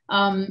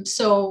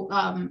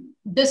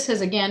 This has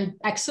again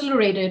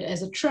accelerated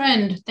as a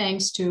trend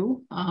thanks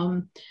to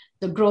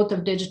the growth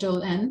of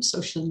digital and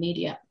social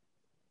media.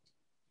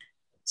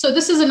 So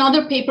this is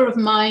another paper of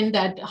mine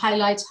that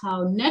highlights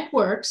how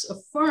networks of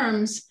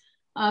firms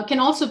can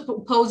also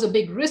pose a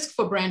big risk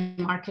for brand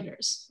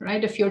marketers,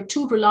 right? If you're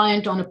too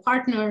reliant on a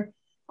partner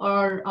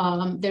or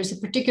there's a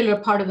particular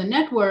part of the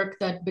network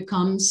that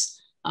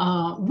becomes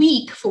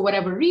weak for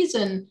whatever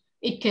reason,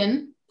 it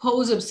can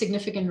pose a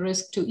significant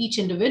risk to each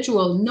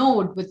individual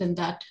node within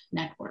that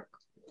network.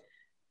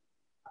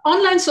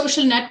 Online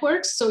social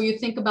networks, so you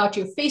think about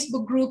your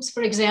Facebook groups,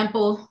 for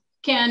example,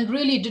 can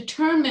really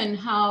determine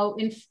how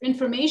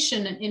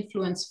information and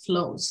influence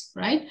flows,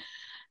 right?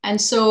 And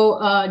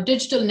so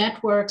digital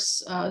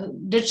networks,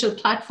 digital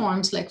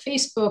platforms like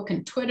Facebook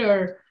and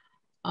Twitter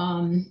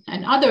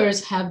and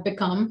others have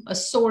become a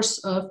source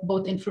of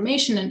both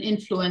information and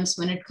influence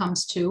when it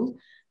comes to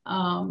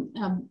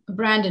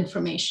brand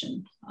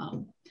information.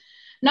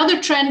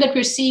 Another trend that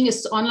we're seeing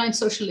is online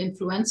social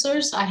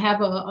influencers. I have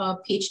a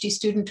PhD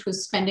student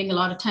who's spending a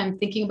lot of time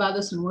thinking about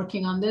this and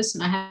working on this.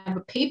 And I have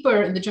a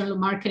paper in the Journal of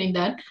Marketing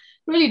that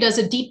really does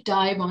a deep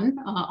dive on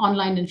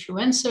online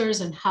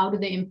influencers and how do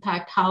they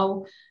impact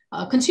how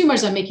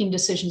consumers are making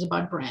decisions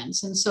about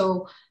brands. And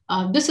so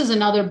this is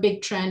another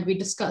big trend. We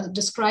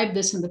describe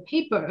this in the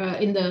paper,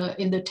 in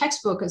the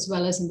textbook, as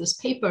well as in this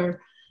paper.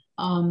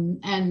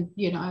 And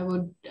I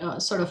would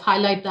sort of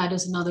highlight that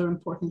as another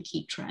important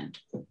key trend.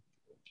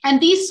 And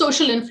these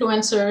social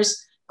influencers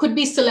could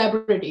be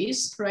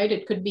celebrities, right?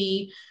 It could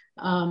be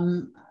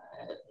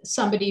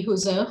somebody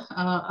who's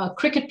a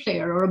cricket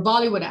player or a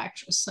Bollywood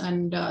actress,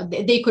 and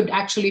they could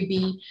actually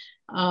be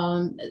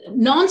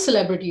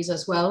non-celebrities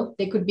as well.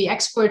 They could be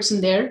experts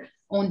in their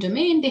own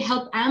domain. They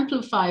help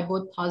amplify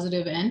both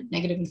positive and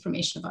negative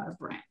information about a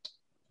brand.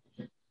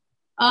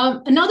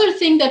 Another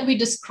thing that we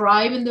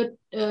describe in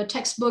the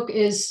textbook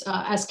is,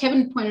 as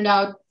Kevin pointed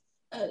out,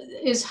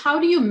 is how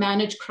do you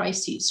manage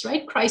crises,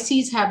 right?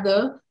 Crises have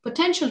the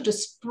potential to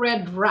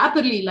spread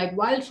rapidly like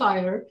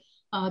wildfire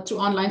through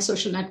online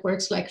social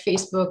networks like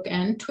Facebook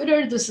and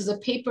Twitter. This is a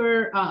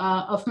paper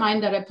of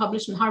mine that I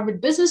published in Harvard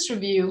Business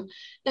Review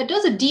that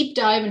does a deep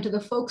dive into the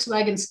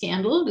Volkswagen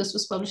scandal. This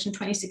was published in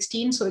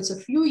 2016, so it's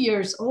a few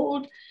years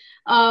old.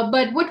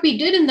 But what we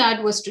did in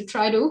that was to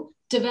try to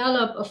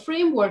develop a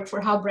framework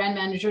for how brand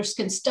managers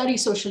can study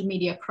social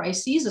media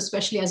crises,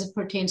 especially as it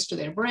pertains to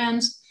their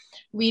brands.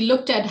 We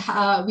looked at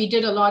how we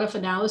did a lot of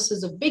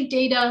analysis of big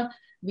data.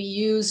 We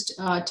used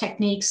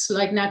techniques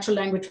like natural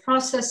language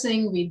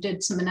processing. We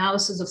did some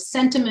analysis of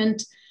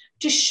sentiment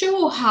to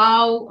show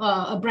how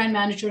a brand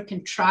manager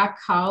can track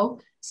how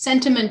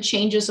sentiment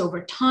changes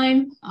over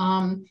time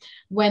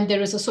when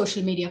there is a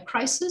social media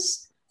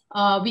crisis.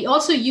 We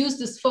also used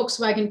this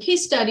Volkswagen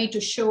case study to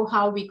show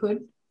how we could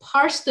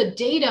parse the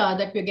data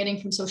that we're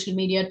getting from social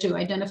media to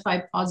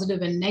identify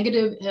positive and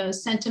negative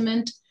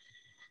sentiment.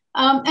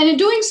 And in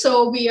doing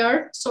so, we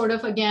are sort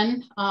of,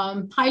 again,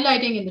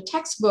 highlighting in the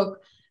textbook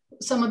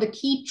some of the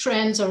key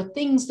trends or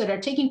things that are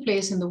taking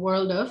place in the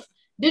world of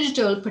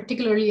digital,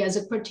 particularly as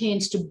it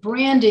pertains to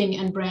branding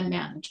and brand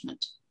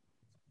management.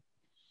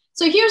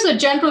 So here's a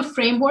general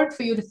framework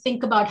for you to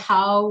think about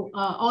how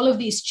all of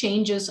these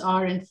changes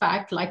are, in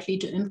fact, likely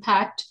to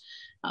impact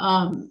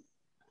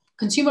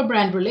consumer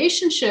brand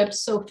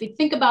relationships. So if we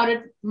think about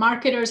it,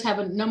 marketers have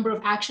a number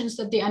of actions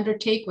that they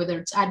undertake, whether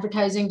it's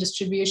advertising,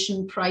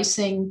 distribution,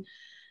 pricing,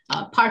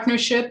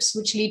 partnerships,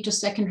 which lead to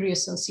secondary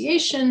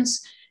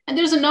associations. And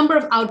there's a number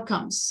of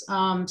outcomes,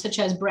 such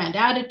as brand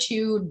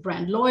attitude,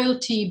 brand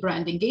loyalty,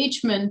 brand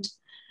engagement.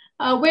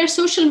 Where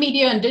social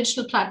media and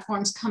digital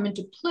platforms come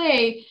into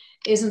play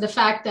is in the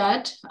fact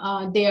that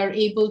they are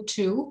able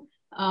to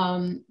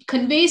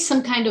convey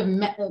some kind of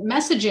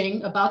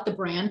messaging about the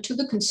brand to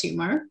the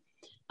consumer.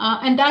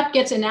 And that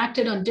gets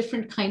enacted on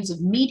different kinds of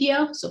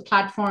media, so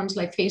platforms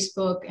like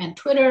Facebook and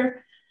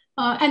Twitter.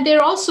 And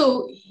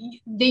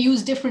they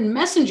use different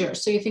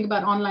messengers. So you think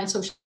about online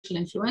social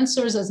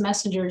influencers as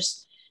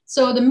messengers.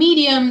 So the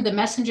medium, the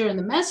messenger, and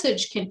the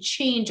message can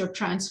change or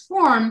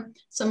transform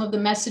some of the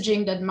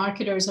messaging that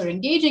marketers are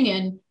engaging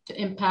in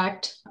to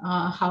impact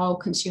how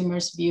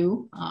consumers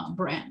view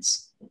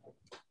brands.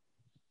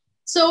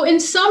 So in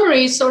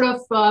summary, sort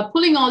of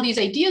pulling all these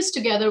ideas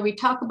together, we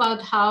talk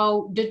about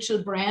how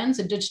digital brands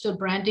and digital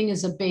branding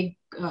is a big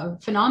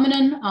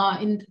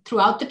phenomenon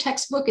throughout the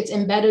textbook. It's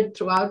embedded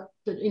throughout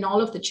in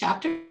all of the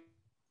chapters.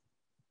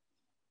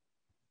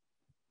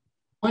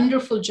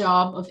 Wonderful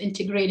job of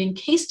integrating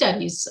case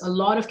studies, a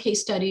lot of case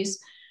studies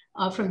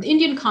from the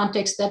Indian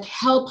context that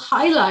help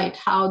highlight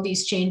how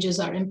these changes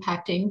are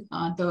impacting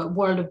the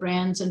world of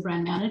brands and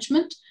brand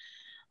management.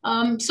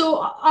 So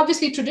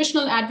obviously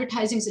traditional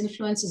advertising's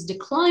influence is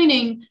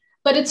declining,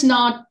 but it's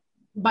not,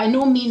 by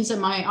no means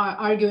am I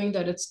arguing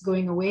that it's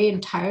going away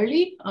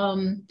entirely.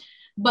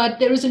 But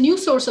there is a new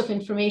source of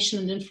information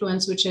and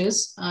influence, which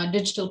is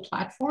digital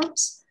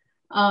platforms.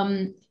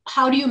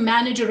 How do you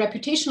manage a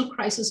reputational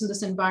crisis in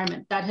this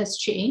environment? That has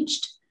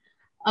changed.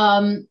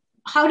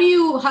 How do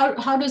you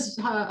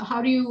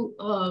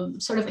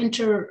sort of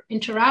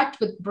interact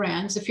with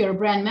brands? If you're a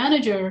brand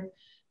manager,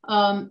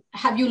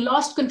 have you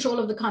lost control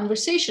of the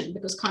conversation?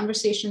 Because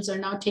conversations are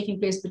now taking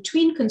place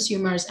between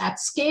consumers at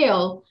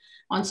scale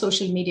on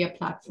social media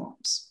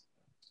platforms.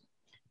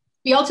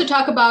 We also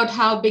talk about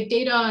how big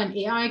data and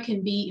AI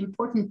can be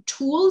important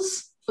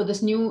tools for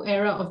this new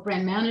era of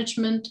brand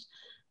management.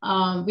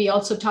 We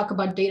also talk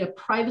about data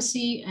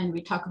privacy, and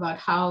we talk about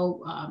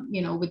how,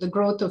 with the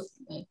growth of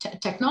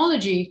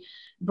technology,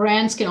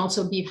 brands can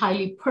also be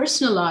highly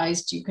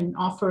personalized. You can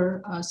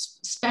offer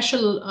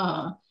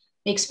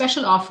make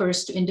special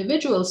offers to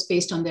individuals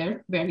based on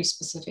their very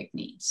specific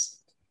needs.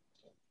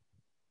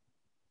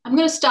 I'm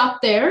going to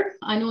stop there.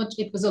 I know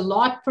it was a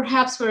lot,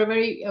 perhaps, for a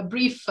very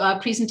brief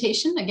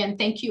presentation. Again,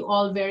 thank you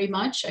all very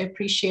much. I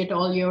appreciate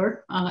all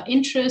your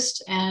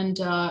interest. And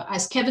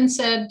as Kevin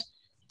said,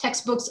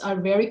 textbooks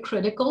are very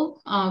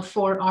critical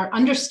for our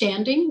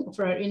understanding,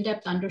 for our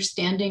in-depth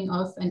understanding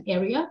of an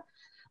area.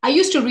 I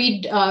used to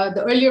read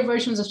the earlier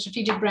versions of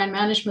strategic brand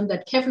management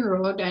that Kevin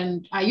wrote,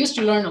 and I used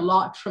to learn a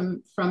lot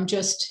from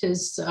just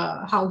his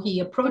how he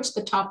approached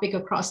the topic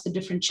across the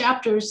different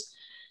chapters.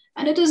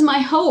 And it is my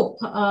hope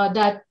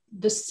that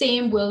the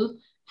same will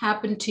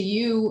happen to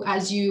you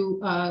as you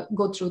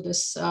go through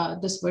this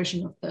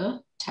version of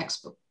the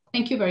textbook.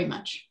 Thank you very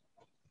much.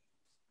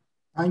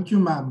 Thank you,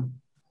 ma'am.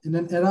 In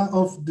an era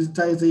of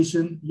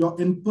digitization, your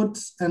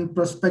inputs and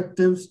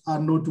perspectives are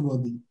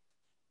noteworthy.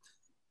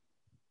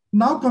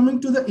 Now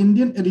coming to the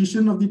Indian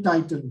edition of the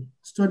title,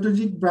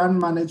 Strategic Brand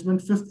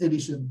Management 5th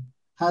edition,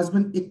 has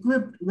been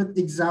equipped with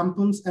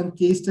examples and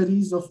case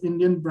studies of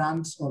Indian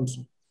brands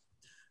also.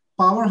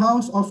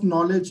 Powerhouse of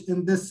knowledge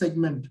in this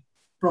segment,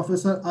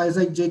 Professor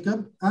Isaac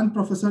Jacob and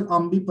Professor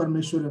Ambi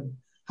Parameswaran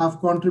have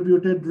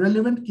contributed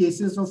relevant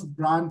cases of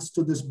brands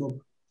to this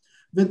book.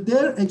 With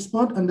their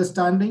expert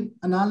understanding,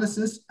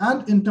 analysis,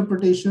 and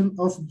interpretation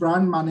of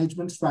brand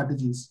management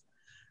strategies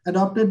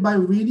adopted by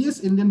various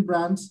Indian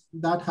brands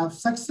that have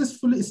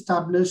successfully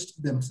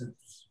established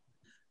themselves.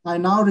 I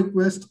now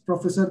request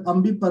Professor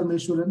Ambi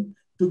Parameswaran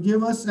to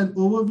give us an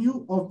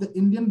overview of the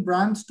Indian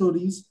brand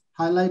stories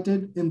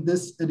highlighted in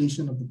this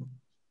edition of the book.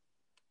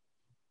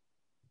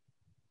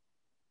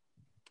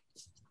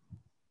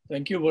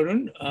 Thank you,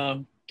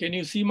 Varun. Can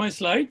you see my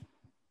slide?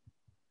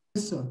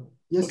 Yes, sir.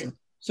 Yes, okay. Sir.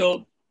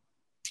 So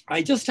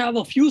I just have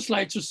a few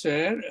slides to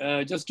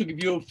share, just to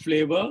give you a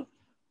flavor.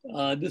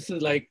 This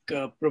is like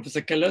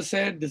Professor Keller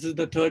said, this is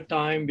the third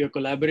time we are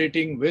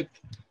collaborating with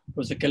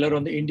Professor Keller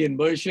on the Indian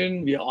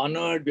version. We are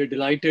honored, we are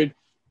delighted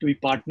to be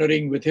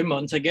partnering with him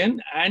once again,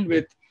 and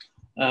with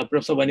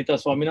Professor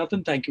Vanitha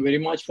Swaminathan. Thank you very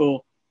much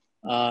for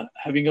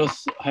having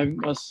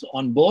us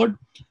on board.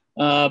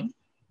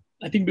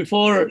 I think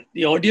before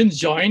the audience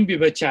joined, we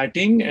were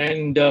chatting,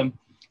 and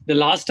the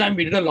last time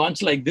we did a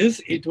launch like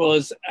this, it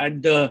was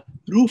at the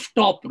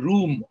rooftop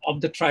room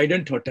of the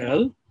Trident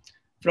Hotel,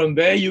 from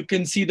where you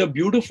can see the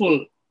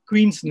beautiful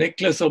Queen's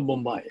Necklace of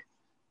Mumbai.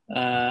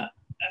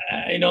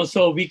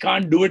 So we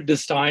can't do it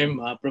this time,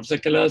 Professor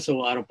Keller,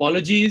 so our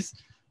apologies.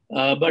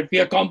 But we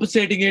are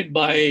compensating it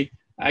by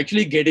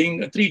actually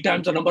getting 3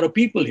 times the number of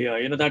people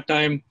here. That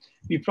time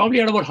we probably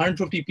had about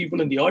 150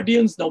 people in the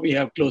audience. Now we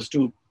have close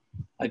to,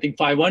 I think,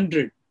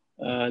 500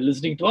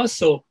 listening to us.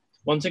 So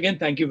once again,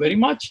 thank you very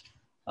much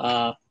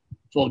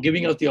for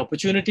giving us the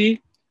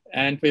opportunity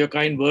and for your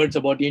kind words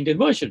about the Indian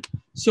version.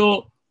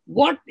 So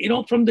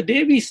from the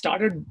day we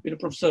started,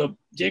 Professor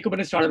Jacob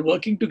and I started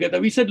working together,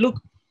 we said, look,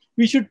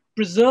 we should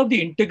preserve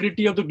the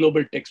integrity of the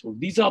global textbook.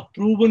 These are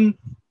proven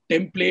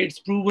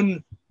templates,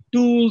 proven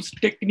tools,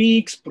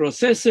 techniques,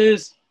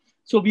 processes.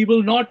 So we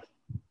will not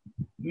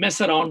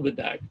mess around with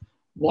that.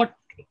 What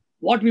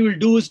we will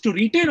do is to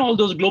retain all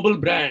those global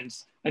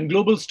brands and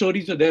global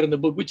stories are there in the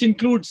book, which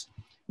includes,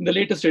 in the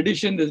latest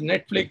edition, there's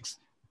Netflix,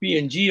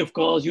 P&G, of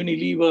course,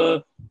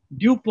 Unilever,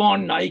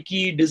 DuPont,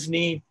 Nike,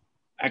 Disney,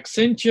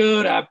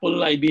 Accenture, Apple,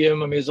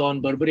 IBM,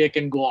 Amazon, Burberry, I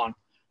can go on.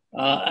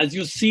 As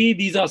you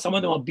see, some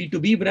of them are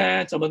B2B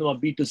brands, some of them are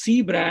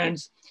B2C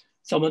brands,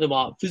 some of them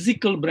are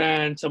physical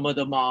brands, some of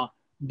them are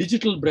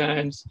digital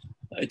brands.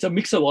 It's a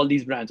mix of all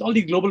these brands. All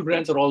these global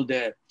brands are all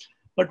there.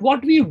 But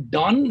what we've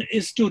done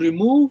is to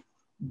remove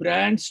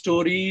brand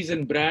stories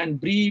and brand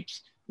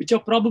briefs, which are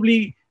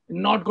probably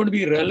not going to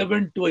be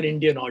relevant to an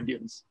Indian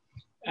audience.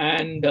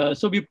 And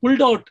so we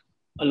pulled out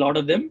a lot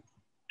of them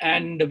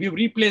and we've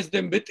replaced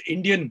them with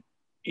Indian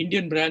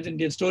brands,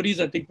 Indian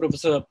stories. I think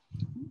Professor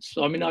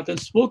Swaminathan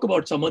spoke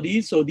about some of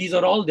these. So these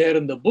are all there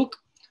in the book.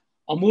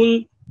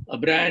 Amul, a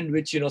brand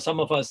which some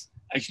of us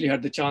actually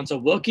had the chance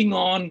of working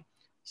on.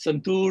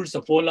 Santur,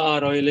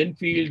 Saffola, Royal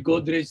Enfield,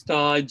 Godrej,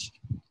 Taj,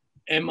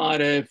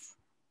 MRF,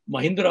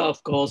 Mahindra,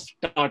 of course,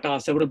 Tata,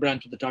 several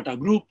brands of the Tata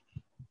Group,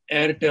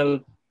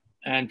 Airtel,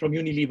 and from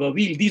Unilever,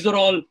 Wheel. These are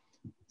all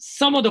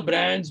some of the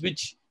brands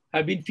which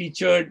have been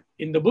featured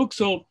in the book.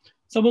 So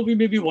some of you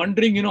may be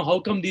wondering, how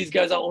come these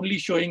guys are only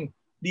showing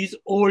these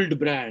old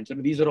brands?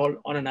 These are all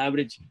on an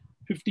average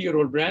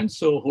 50-year-old brands.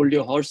 So hold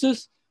your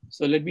horses.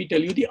 So let me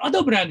tell you the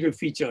other brands we've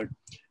featured.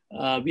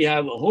 We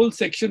have a whole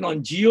section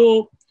on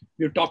Jio.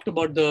 We've talked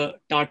about the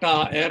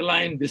Tata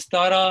airline,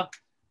 Vistara.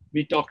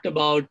 We talked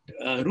about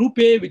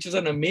RuPay, which is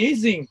an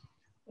amazing,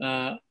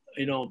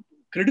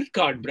 credit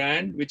card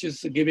brand, which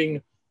is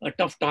giving a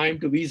tough time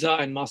to Visa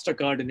and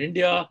MasterCard in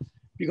India.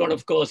 We got,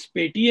 of course,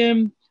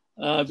 Paytm.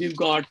 We've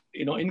got,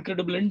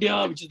 Incredible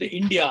India, which is the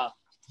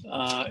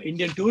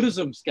Indian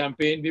tourism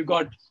campaign. We've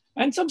got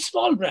And some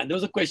small brand. There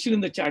was a question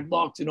in the chat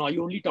box, are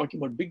you only talking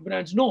about big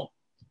brands? No.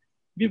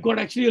 We've got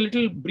actually a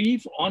little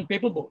brief on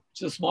Paperboat,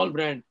 which is a small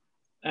brand,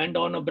 and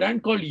on a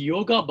brand called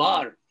Yoga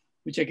Bar,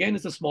 which again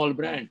is a small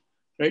brand,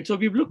 right? So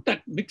we've looked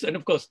at mix, and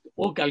of course,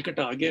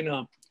 Calcutta, again,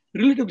 a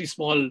relatively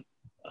small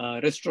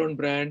restaurant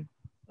brand,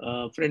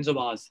 friends of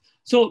ours.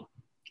 So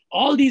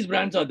all these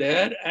brands are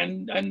there.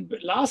 And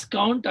last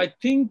count, I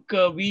think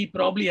we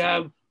probably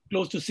have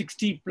close to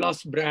 60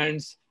 plus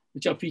brands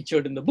which are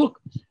featured in the book.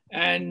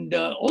 And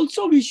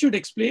also we should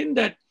explain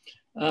that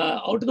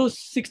out of those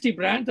 60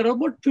 brands, there are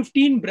about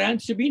 15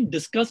 brands which have been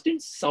discussed in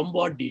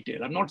somewhat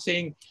detail. I'm not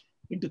saying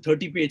into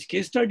 30-page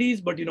case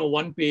studies, but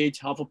 1 page,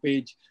 half a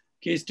page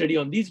case study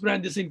on these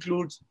brands. This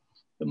includes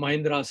the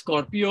Mahindra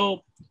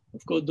Scorpio.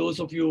 Of course,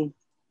 those of you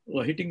who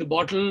are hitting the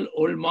bottle,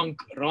 Old Monk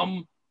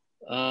Rum,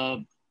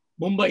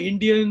 Mumbai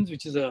Indians,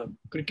 which is a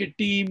cricket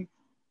team,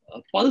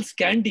 Pulse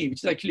Candy,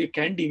 which is actually a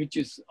candy, which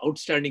is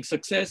outstanding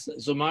success,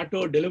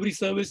 Zomato, delivery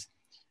service,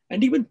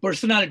 and even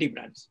personality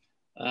brands.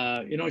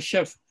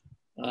 Chef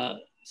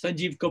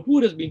Sanjeev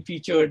Kapoor has been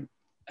featured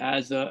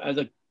as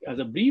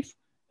a brief.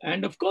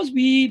 And of course,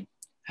 we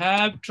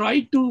have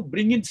tried to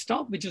bring in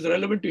stuff which is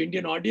relevant to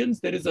Indian audience.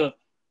 There is a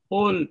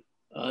whole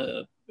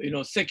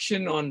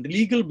section on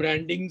legal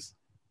brandings,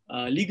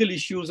 legal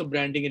issues of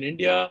branding in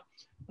India.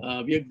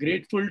 We are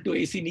grateful to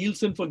AC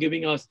Nielsen for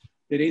giving us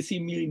their AC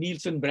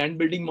Nielsen brand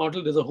building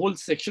model. There's a whole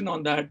section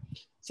on that,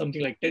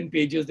 something like 10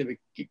 pages. They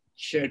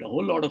shared a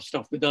whole lot of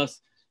stuff with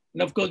us.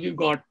 And of course, we've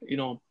got,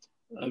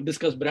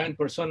 discussed brand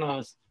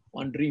personas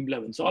on Dream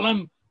 11. So all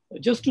I'm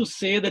just to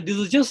say that this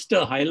is just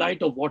a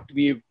highlight of what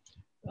we've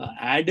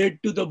added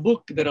to the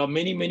book. There are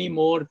many, many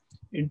more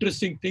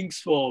interesting things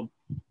for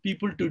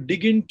people to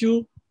dig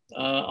into.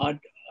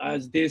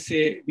 As they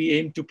say, we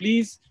aim to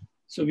please.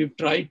 So we've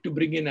tried to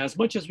bring in as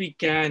much as we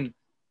can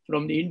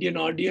from the Indian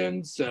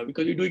audience,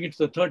 because we're doing it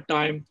for the third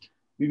time.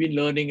 We've been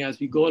learning as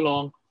we go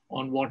along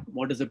on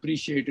what is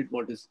appreciated,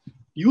 what is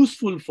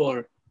useful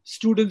for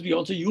students. We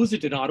also use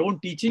it in our own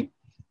teaching.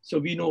 So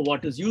we know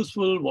what is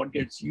useful, what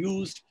gets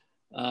used.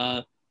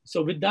 So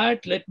with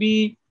that, let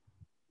me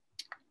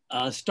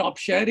stop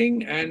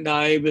sharing, and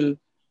I will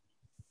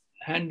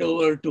hand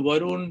over to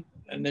Varun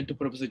and then to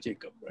Professor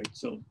Jacob, right?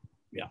 So,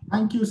 yeah.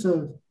 Thank you,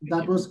 sir.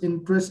 That was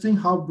interesting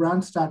how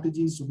brand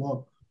strategies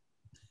work.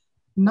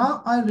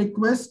 Now I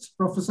request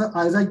Professor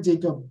Isaac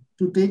Jacob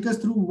to take us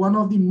through one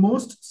of the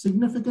most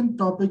significant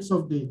topics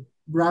of the day,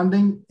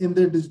 branding in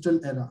the digital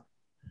era.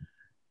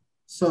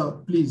 Sir,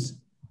 please.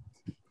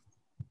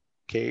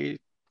 Okay.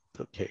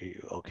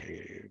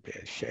 May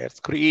I share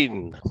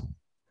screen?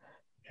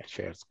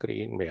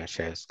 May I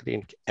share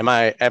screen? Am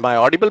I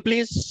audible,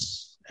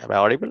 please? Am I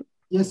audible?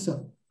 Yes,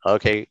 sir.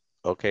 Okay.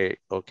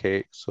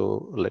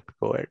 So let's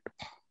go ahead.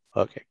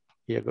 Okay,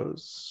 here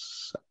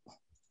goes.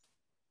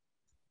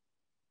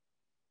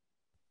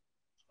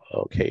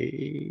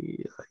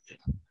 Okay.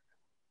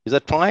 Is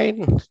that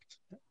fine?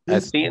 Yes,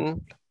 As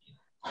seen?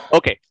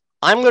 Okay.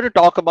 I'm going to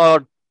talk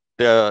about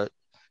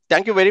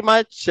thank you very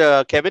much,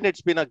 Kevin.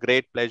 It's been a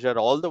great pleasure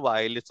all the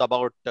while. It's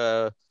about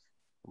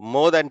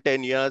more than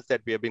 10 years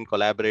that we have been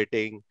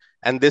collaborating.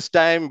 And this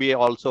time we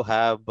also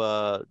have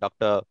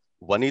Dr.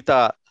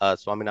 Vanitha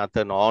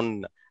Swaminathan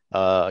on,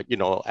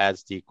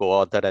 as the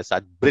co-author, as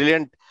such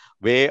brilliant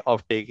way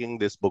of taking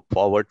this book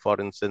forward, for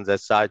instance,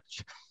 as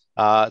such.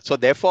 So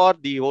therefore,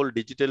 the whole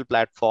digital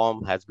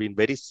platform has been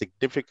very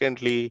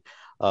significantly,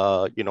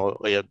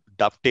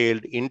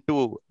 dovetailed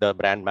into the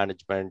brand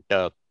management,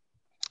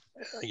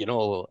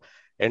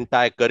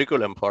 entire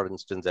curriculum, for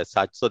instance, as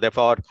such. So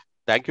therefore,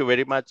 thank you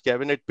very much,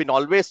 Kevin. It's been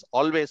always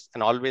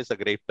a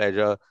great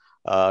pleasure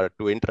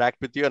to interact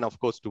with you, and of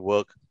course, to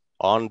work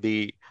on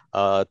the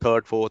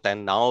third, fourth,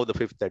 and now the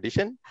fifth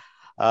edition.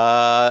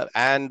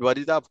 And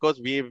Vanitha, of course,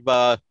 we've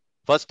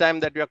first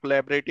time that we are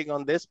collaborating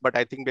on this, but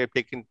I think we've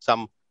taken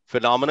some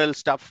phenomenal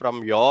stuff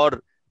from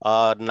your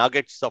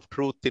nuggets of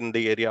truth in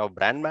the area of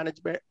brand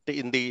management,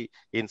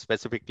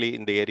 specifically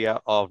in the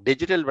area of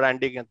digital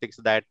branding and things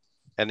like that,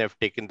 and have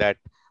taken that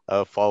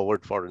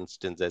forward, for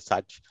instance, as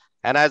such.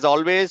 And as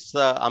always,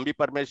 Ambi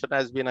Parameswaran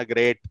has been a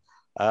great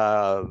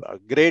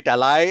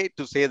ally,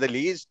 to say the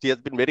least. He has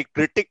been very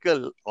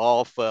critical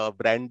of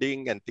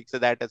branding and things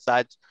like that as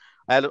such.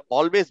 Has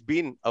always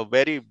been a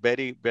very,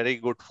 very, very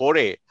good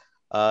foray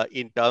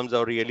in terms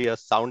of really a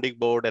sounding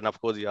board. And of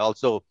course, he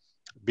also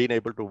been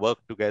able to work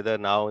together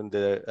now in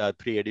the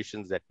 3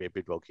 editions that we've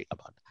been working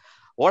about.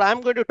 What I'm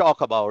going to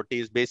talk about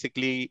is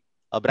basically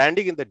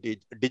branding in the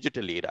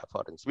digital era,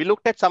 for instance. We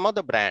looked at some of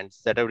the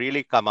brands that have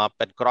really come up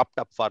and cropped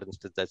up, for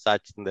instance, as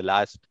such in the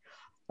last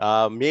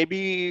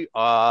maybe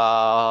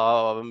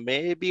roughly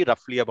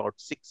about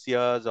 6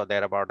 years or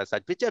thereabout as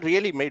such, which have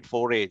really made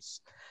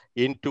forays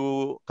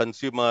into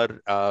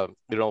consumer,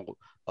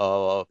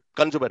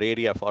 consumer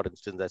area, for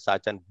instance, as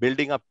such, and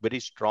building up very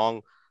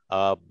strong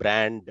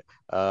brand,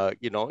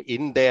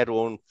 in their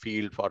own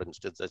field, for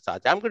instance, as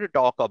such. I'm going to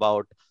talk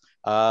about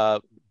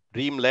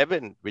Dream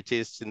 11, which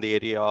is in the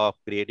area of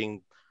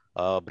creating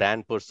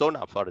brand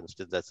persona, for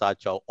instance, as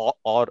such,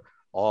 or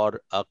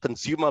or a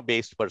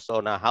consumer-based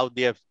persona, how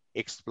they have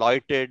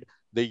exploited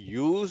the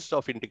use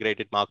of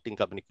integrated marketing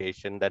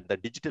communication, that the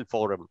digital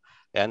forum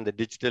and the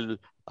digital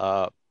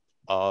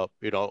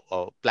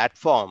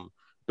platform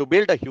to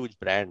build a huge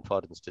brand,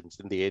 for instance,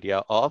 in the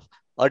area of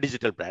a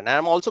digital brand. And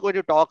I'm also going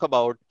to talk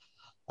about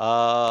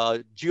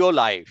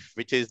GeoLife,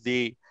 which is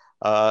a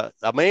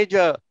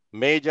major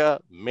brand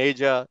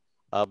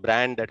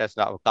that has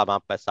now come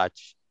up as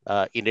such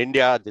in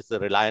India. This is a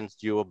Reliance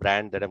Jio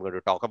brand that I'm going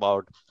to talk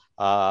about,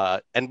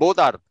 and both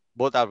are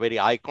very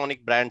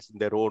iconic brands in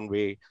their own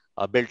way,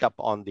 built up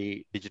on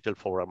the digital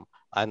forum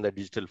and the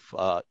digital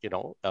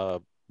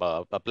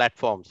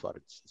platforms, for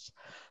instance.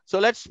 So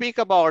let's speak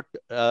about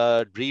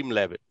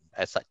Dream11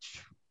 as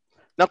such.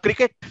 Now,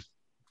 cricket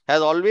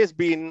has always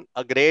been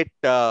a great,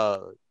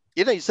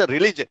 it's a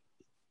religion.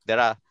 There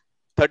are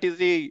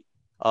 33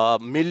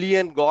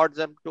 million gods,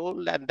 I'm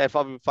told, and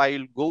therefore if I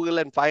Google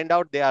and find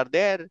out, they are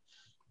there.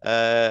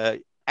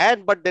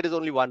 But there is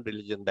only one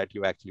religion that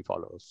you actually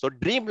follow. So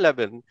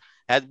Dream11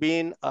 has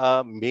been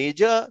a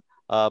major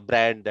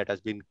brand that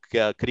has been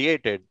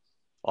created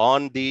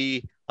on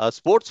the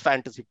sports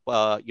fantasy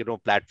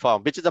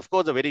platform, which is of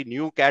course a very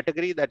new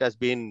category that has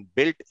been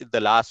built in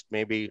the last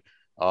maybe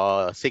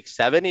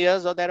 6-7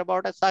 years or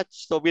thereabout as such.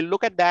 So we'll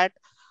look at that.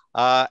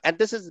 And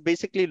this is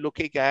basically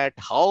looking at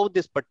how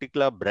this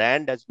particular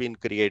brand has been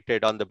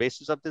created on the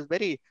basis of this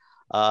very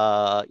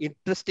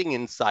interesting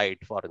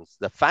insight. For instance,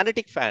 the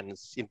fanatic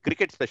fans in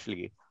cricket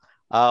especially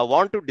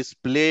want to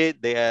display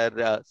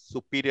their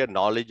superior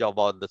knowledge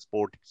about the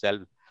sport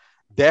itself,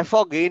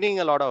 therefore gaining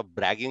a lot of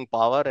bragging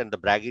power and the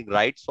bragging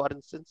rights, for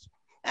instance.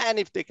 And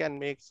if they can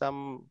make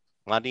some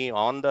money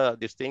on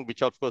this thing,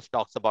 which of course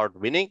talks about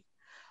winning,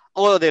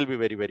 they'll be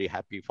very, very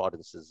happy, for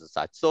instance, as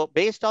such. So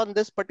based on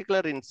this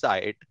particular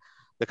insight,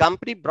 the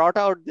company brought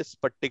out this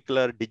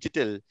particular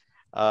digital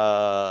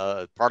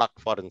product,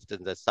 for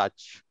instance, as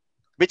such,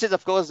 which is,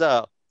 of course,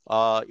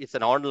 it's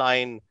an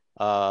online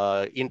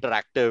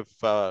interactive,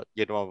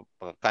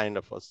 kind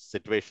of a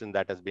situation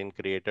that has been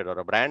created, or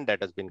a brand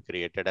that has been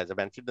created, as I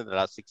mentioned, in the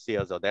last 6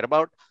 years or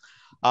thereabout.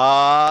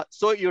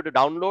 So you have to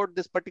download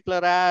this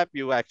particular app.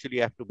 You actually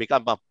have to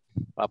become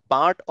a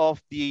part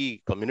of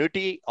the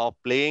community of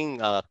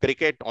playing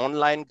cricket,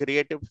 online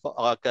creative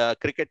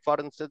cricket, for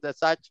instance, as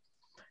such.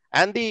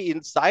 And the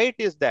insight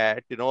is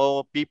that,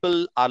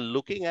 people are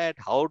looking at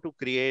how to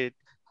create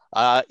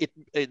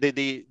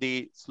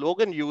the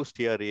slogan used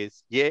here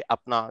is "Ye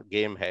apna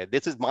game hai."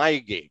 This is my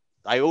game.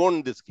 I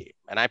own this game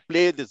and I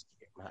play this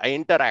game. I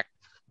interact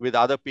with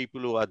other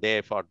people who are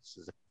there, for this.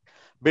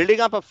 Building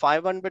up of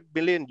 500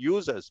 million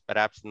users,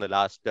 perhaps in the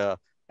last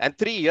and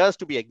 3 years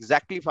to be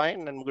exactly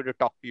fine. And I'm going to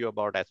talk to you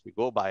about as we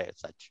go by as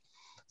such.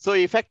 So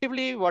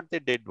effectively, what they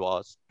did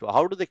was,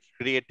 how do they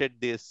created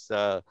this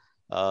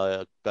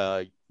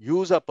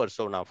user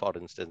persona, for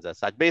instance, as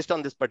such, based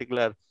on this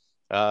particular,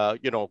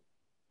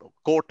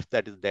 quote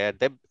that is there.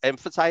 They're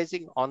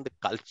emphasizing on the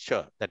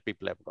culture that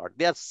people have got.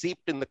 They are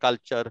seeped in the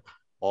culture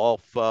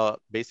of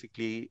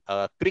basically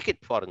cricket,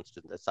 for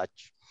instance, as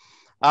such.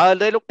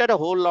 They looked at a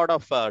whole lot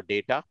of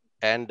data,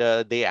 and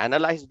they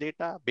analyzed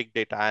data, big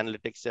data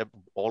analytics,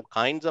 all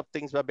kinds of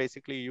things were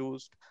basically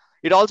used.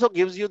 It also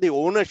gives you the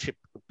ownership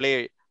to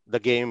play the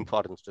game,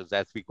 for instance,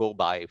 as we go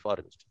by, for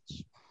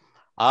instance.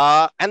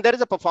 And there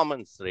is a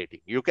performance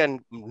rating. You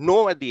can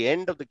know at the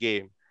end of the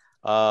game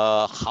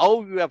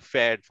how you have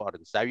fared, for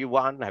instance. Have you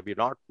won? Have you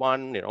not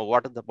won?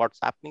 What's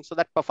happening? So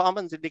that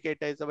performance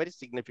indicator is a very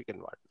significant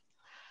one.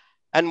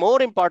 And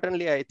more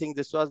importantly, I think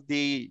this was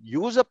the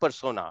user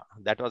persona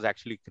that was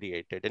actually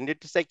created. And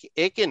it is like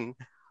akin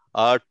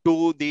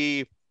to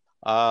the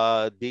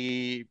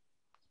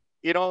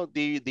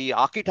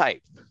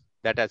archetype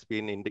that has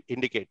been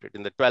indicated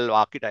in the 12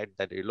 archetypes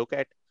that you look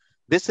at.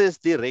 This is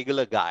the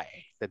regular guy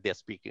that they're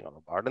speaking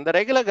about. And the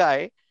regular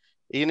guy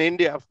in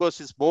India, of course,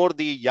 is more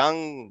the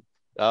young,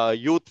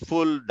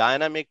 youthful,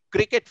 dynamic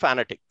cricket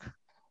fanatic,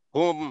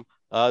 whom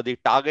the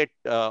target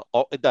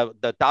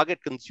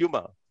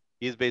consumer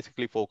is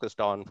basically focused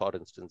on, for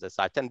instance, as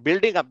such, and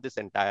building up this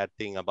entire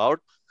thing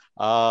about,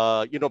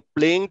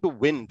 playing to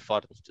win,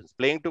 for instance,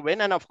 playing to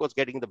win, and of course,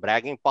 getting the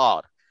bragging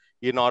power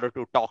in order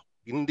to talk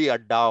in the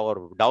adda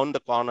or down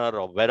the corner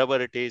or wherever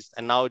it is.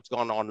 And now it's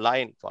gone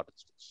online, for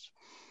instance.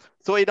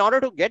 So in order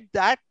to get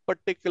that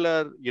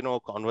particular,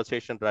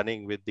 conversation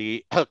running with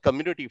the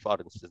community, for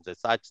instance,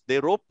 as such, they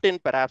roped in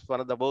perhaps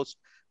one of the most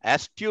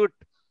astute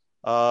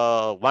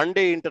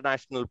one-day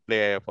international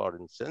player, for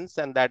instance,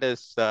 and that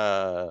is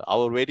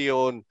our very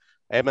own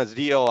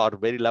MSD, or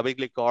very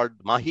lovingly called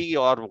Mahi,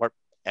 or what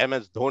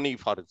MS Dhoni,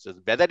 for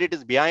instance. Whether it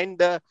is behind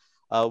the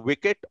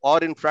wicket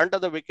or in front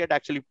of the wicket,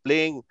 actually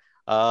playing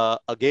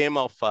a game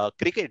of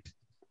cricket,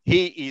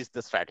 he is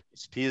the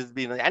strategist. He's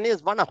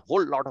won a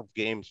whole lot of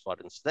games, for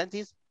instance.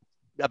 He's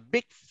a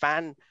big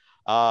fan,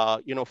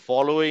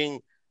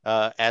 following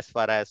as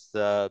far as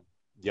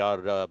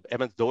your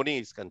MS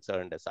Dhoni is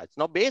concerned as such.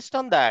 Now, based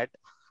on that,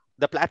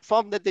 the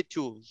platform that they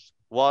choose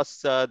was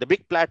the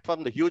big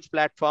platform, the huge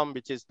platform,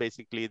 which is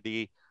basically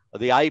the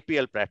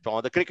IPL platform,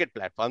 or the cricket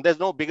platform. There's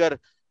no bigger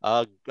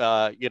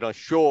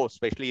show,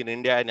 especially in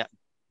India. And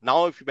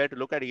now, if you were to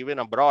look at even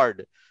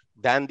abroad,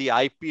 than the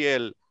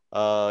IPL,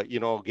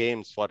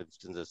 games, for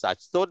instance, as such.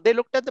 So they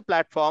looked at the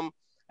platform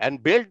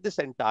and built this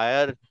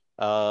entire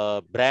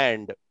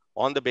brand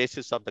on the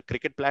basis of the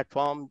cricket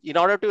platform in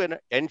order to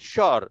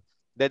ensure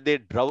that they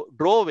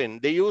drove in.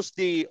 They used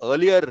the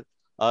earlier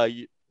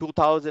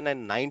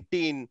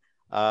 2019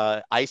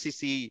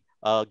 ICC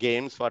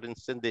games, for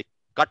instance. They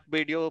cut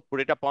video,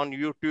 put it up on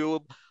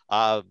YouTube,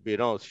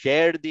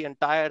 shared the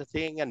entire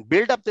thing and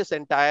build up this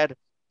entire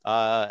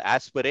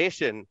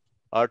aspiration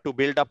to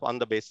build up on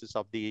the basis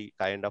of the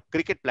kind of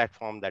cricket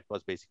platform that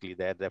was basically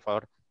there.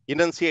 Therefore,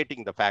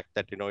 enunciating the fact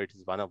that, it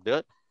is one of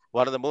the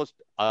most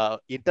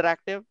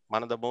interactive,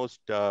 one of the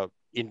most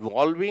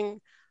involving,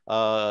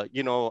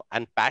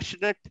 and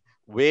passionate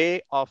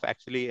way of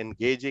actually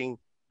engaging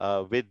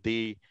with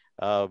the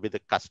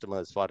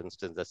customers, for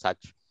instance, as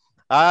such.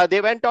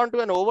 They went on to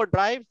an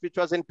overdrive, which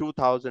was in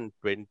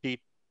 2020,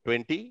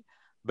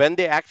 when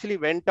they actually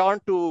went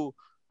on to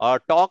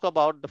talk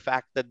about the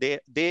fact that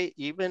they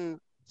even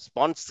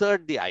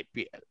sponsored the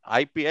IPL.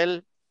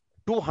 IPL,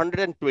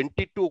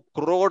 222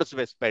 crores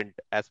were spent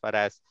as far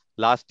as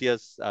last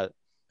year's,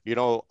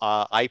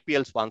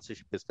 IPL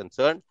sponsorship is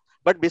concerned.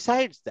 But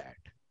besides that,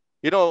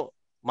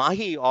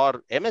 Mahi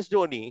or MS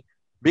Dhoni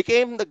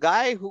became the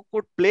guy who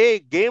could play a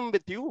game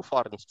with you,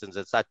 for instance,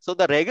 as such. So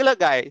the regular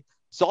guy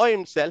saw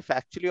himself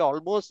actually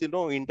almost,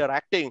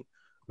 interacting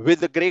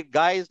with the great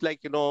guys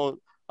like, your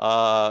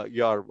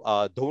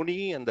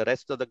Dhoni and the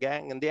rest of the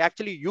gang. And they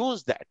actually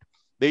used that.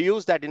 They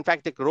used that. In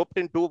fact, they roped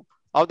in two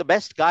of the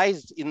best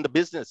guys in the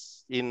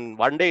business in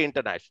one day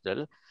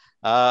international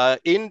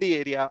in the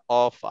area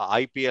of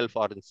IPL,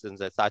 for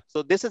instance, as such.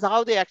 So this is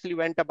how they actually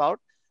went about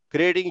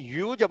creating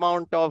huge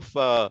amount of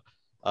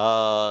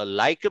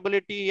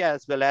likability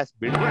as well as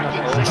building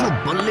up. जो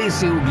बल्ले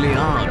से उगले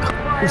आग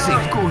उसे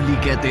कोहली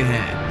कहते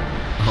हैं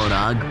और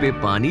आग पे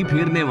पानी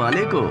फेरने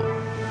वाले को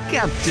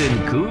captain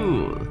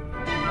cool.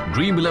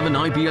 Dream 11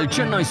 IPL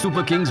Chennai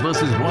Super Kings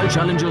versus Royal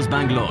Challengers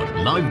Bangalore.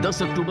 Live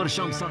 10 October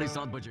शाम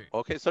 7:30 बजे.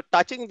 Okay, so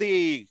touching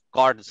the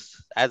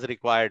chords as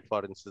required,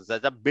 for instance,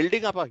 as a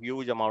building up a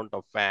huge amount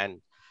of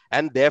fans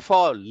and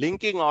therefore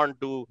linking on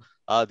to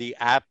the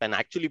app and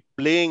actually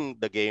playing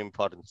the game,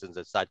 for instance,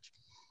 as such.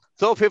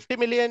 So 50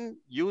 million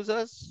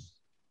users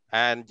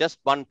and just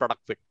one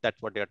product fit.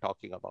 That's what they're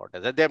talking about.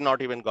 They have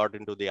not even got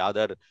into the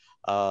other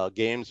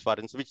games, for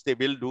instance, which they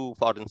will do,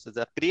 for instance,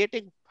 they're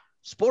creating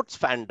sports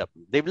fandom.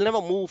 They will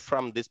never move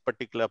from this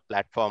particular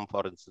platform,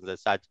 for instance,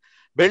 as such.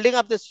 Building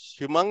up this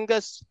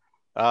humongous,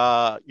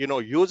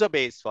 user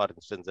base, for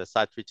instance, as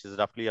such, which is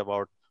roughly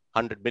about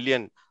 100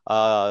 million,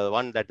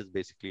 one that is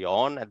basically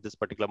on at this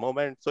particular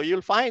moment. So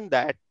you'll find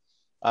that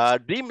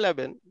Dream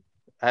 11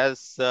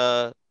 has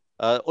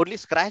only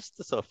scratched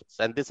the surface.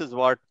 And this is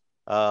what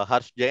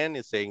Harsh Jain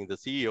is saying, the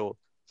CEO,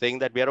 saying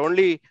that we are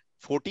only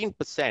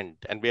 14%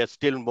 and we are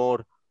still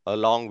a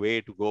long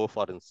way to go,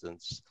 for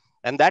instance.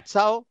 And that's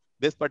how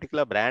this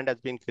particular brand has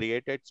been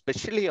created,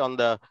 especially on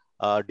the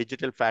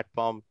digital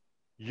platform,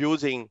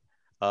 using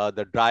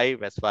the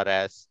drive as far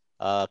as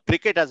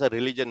cricket as a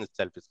religion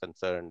itself is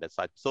concerned as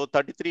such. So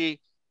 33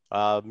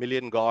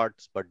 million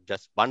gods, but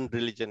just one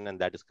religion, and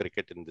that is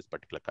cricket in this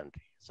particular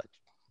country. Such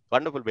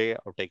wonderful way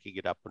of taking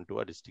it up into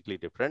a distinctly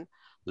different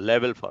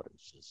level, for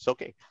instance.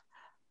 Okay.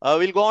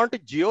 We'll go on to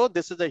Jio.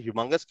 This is a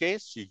humongous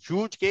case, a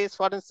huge case,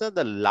 for instance,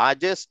 the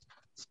largest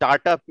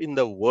startup in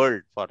the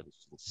world, for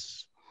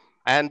instance.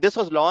 And this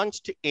was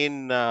launched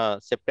in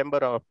September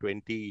of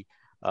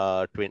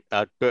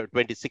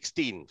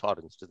 2016, for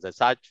instance, as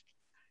such.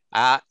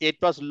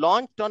 It was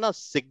launched on a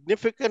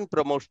significant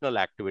promotional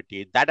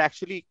activity that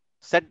actually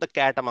set the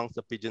cat amongst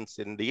the pigeons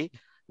in the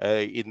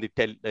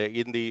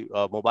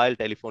mobile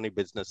telephony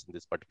business in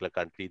this particular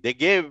country. They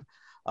gave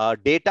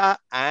data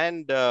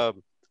and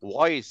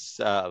voice,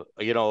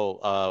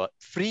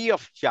 free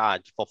of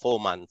charge for 4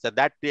 months, and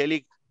that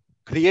really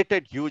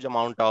created huge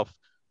amount of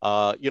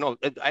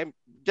I'm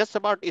just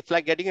about, it's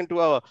like getting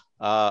into a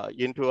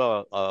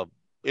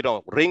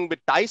ring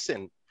with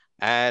Tyson,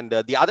 and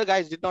the other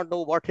guys did not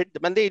know what hit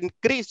them, and they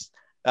increased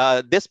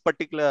this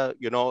particular,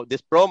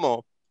 this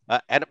promo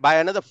and by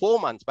another 4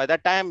 months. By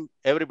that time,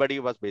 everybody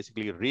was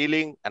basically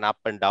reeling and up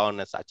and down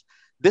as such.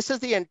 This is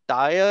the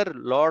entire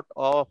lot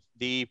of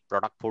the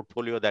product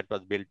portfolio that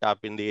was built up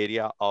in the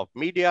area of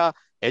media,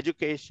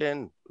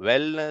 education,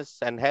 wellness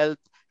and health,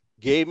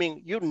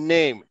 gaming, you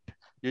name it.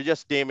 You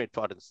just name it,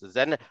 for instance.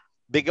 And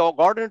they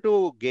got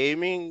into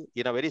gaming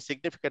in a very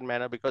significant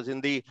manner because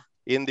in the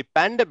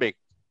pandemic,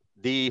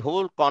 the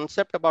whole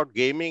concept about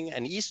gaming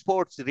and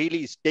esports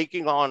really is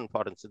taking on,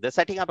 for instance. They're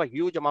setting up a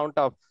huge amount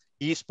of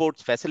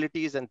esports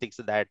facilities and things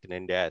like that in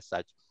India as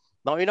such.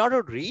 Now, in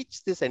order to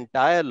reach this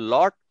entire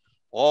lot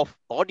of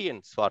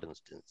audience, for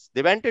instance,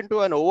 they went into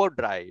an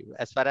overdrive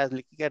as far as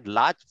looking at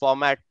large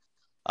format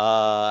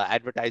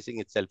advertising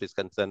itself is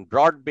concerned,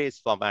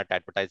 broad-based format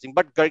advertising,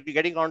 but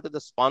getting onto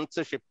the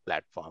sponsorship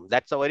platform.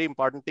 That's a very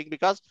important thing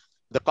because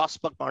the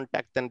cost per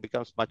contact then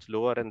becomes much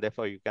lower, and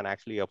therefore you can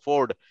actually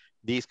afford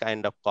these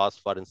kind of costs.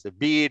 For instance,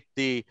 be it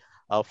the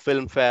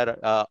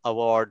Filmfare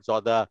awards,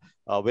 or the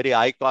very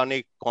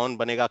iconic Kaun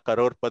Banega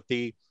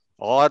Crorepati,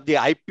 or the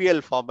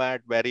IPL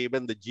format where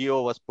even the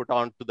Jio was put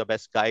on to the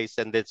best guys,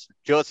 and this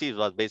jerseys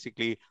was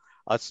basically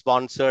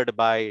sponsored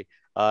by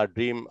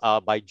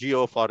by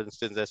Jio, for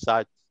instance, as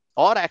such,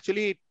 or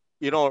actually,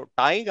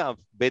 tying up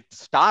with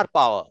star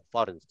power,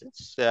 for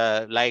instance,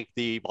 like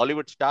the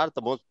Bollywood stars,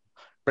 the most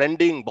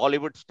trending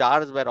Bollywood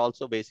stars were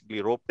also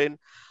basically roped in.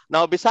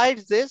 Now,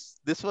 besides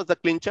this was the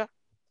clincher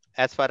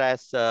as far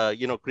as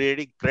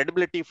creating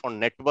credibility for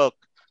network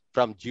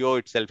from Geo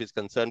itself is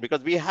concerned,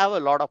 because we have a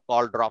lot of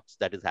call drops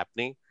that is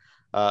happening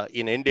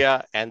in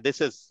India, and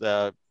this is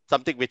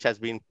something which has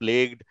been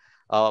plagued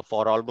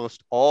for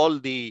almost all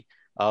the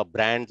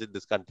brands in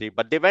this country.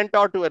 But they went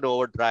out to an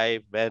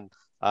overdrive when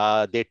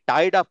they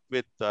tied up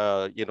with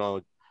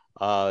Kaun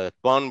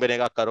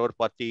Banega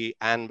Crorepati,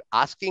 and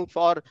asking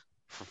for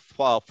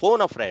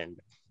phone a friend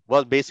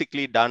was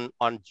basically done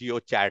on Geo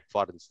Chat,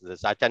 for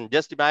instance. And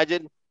just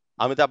imagine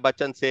Amitabh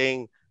Bachchan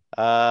saying,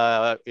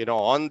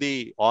 on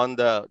the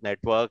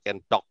network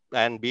and talk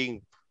and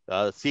being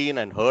seen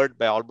and heard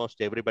by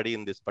almost everybody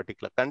in this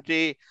particular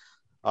country.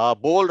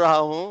 बोल रहा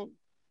हूँ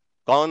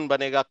कौन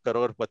बनेगा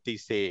करोड़पति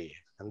से,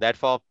 and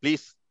therefore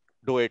please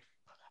do it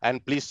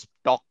and please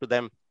talk to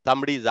them.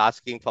 Somebody is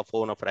asking for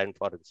phone a friend,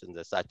 for instance,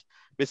 as such.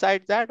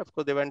 Besides that, of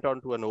course, they went on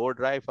to an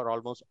overdrive for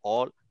almost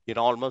all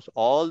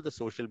the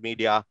social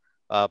media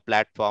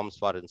platforms,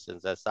 for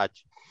instance, as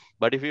such.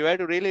 But if you were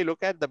to really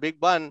look at, the big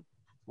one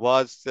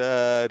was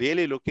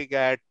really looking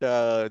at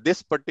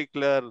this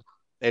particular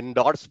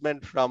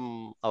endorsement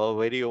from our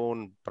very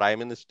own Prime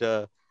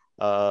Minister,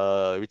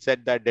 which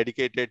said that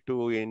dedicated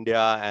to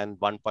India and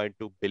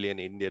 1.2 billion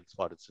Indians,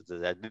 for instance.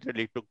 That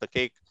literally took the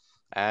cake.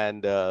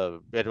 And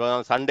it was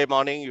on Sunday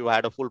morning, you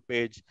had a full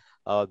page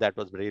that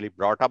was really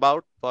brought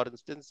about, for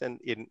instance,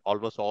 and in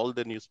almost all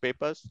the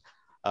newspapers.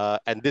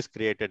 And this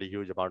created a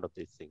huge amount of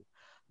this thing.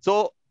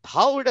 So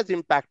how it has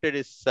impacted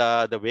is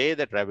the way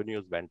that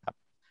revenues went up.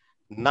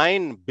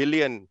 9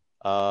 billion,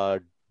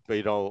 worth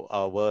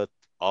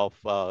of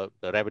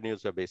the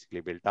revenues were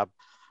basically built up.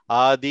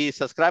 The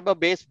subscriber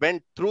base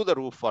went through the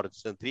roof, for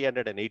instance,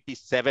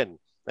 387,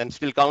 and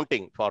still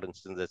counting, for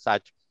instance, as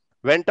such.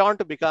 Went on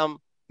to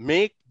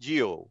make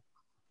Jio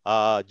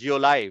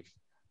Live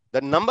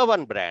the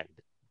 #1 brand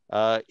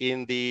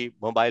in the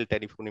mobile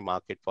telephony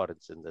market, for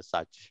instance, as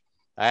such.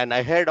 And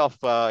ahead of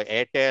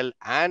Airtel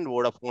and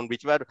Vodafone,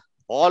 which were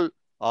all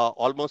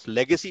almost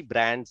legacy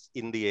brands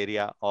in the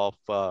area of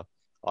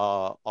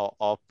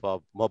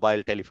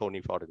mobile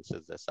telephony, for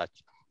instance, as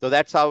such. So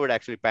that's how it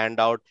actually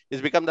panned out.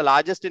 It's become the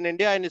largest in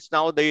India, and it's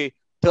now the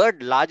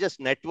 3rd largest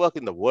network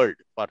in the world,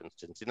 for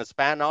instance, in a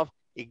span of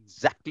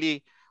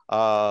exactly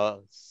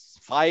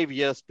 5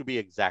 years to be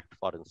exact,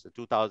 for instance,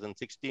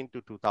 2016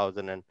 to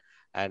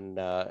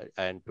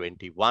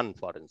 2021,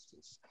 for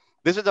instance.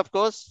 This is, of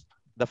course,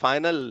 the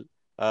final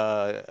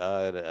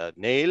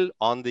nail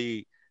on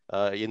the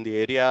in the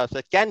area.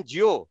 So can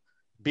Jio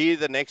be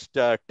the next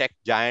tech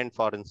giant,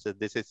 for instance?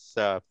 This is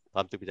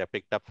something which I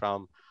picked up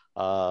from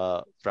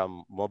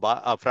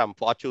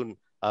Fortune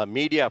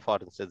Media, for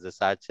instance, as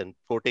such, and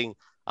quoting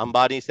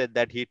Ambani said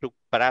that he took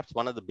perhaps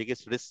one of the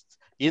biggest risks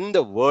in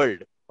the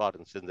world, for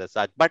instance, as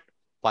such, but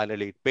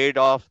finally it paid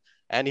off.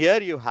 And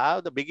here you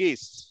have the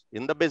biggies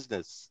in the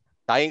business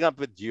tying up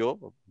with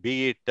Jio,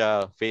 be it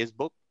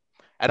Facebook,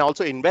 and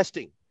also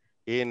investing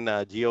in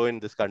Jio in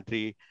this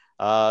country.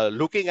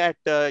 Looking at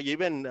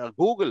even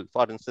Google,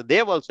 for instance,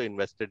 they've also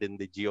invested in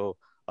the Jio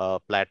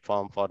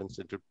platform, for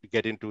instance, to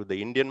get into the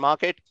Indian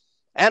market.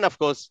 And of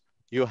course,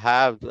 you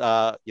have,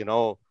 Satya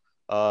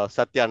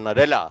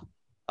Nadella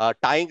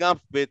tying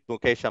up with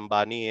Mukesh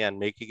Ambani and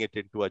making it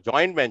into a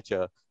joint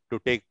venture to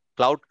take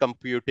cloud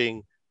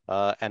computing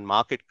and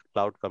market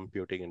cloud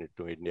computing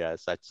into India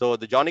as such. So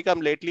the Johnny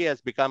Come Lately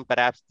has become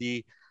perhaps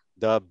the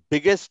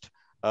biggest,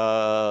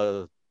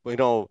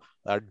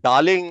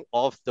 darling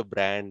of the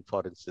brand,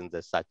 for instance,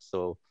 as such.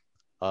 So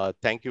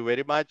thank you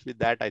very much. With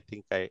that, I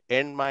think I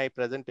end my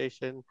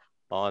presentation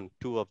on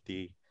 2 of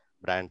the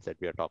brands that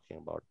we are talking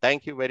about.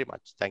 Thank you very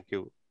much. Thank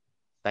you.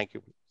 Thank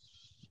you.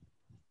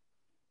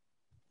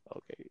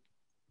 Okay.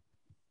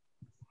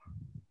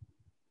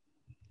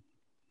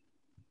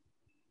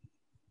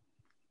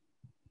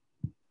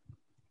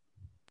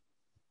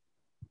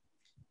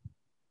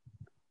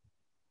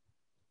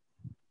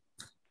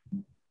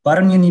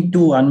 Varun, you need to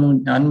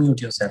unmute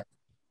yourself.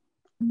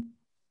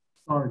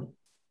 Sorry.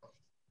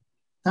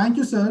 Thank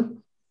you, sir.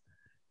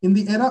 In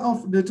the era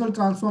of digital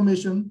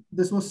transformation,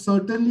 this was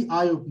certainly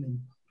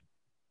eye-opening.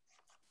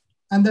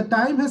 And the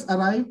time has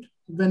arrived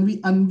when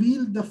we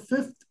unveil the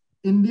 5th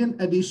Indian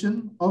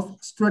edition of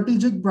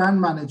Strategic Brand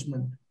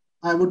Management.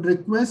 I would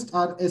request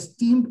our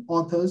esteemed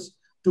authors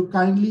to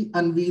kindly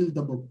unveil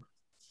the book.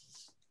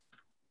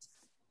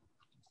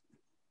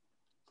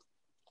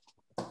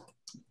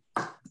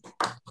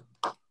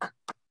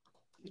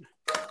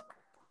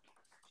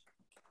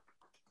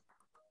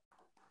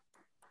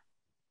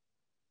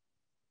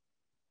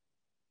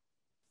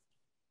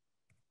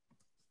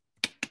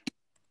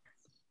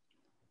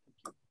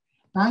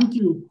 Thank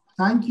you.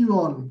 Thank you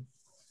all.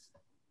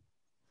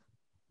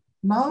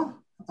 Now,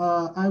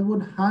 I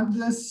would hand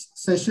this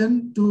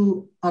session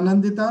to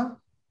Anandita.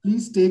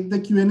 Please take the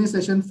Q&A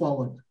session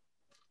forward.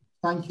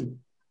 Thank you.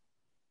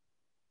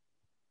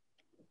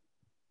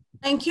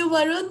 Thank you,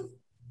 Varun.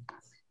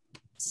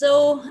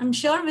 So I'm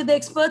sure with the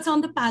experts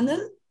on the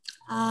panel,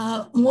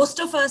 most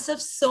of us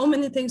have so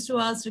many things to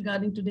ask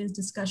regarding today's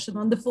discussion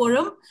on the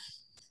forum.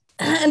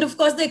 And of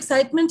course, the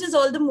excitement is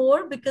all the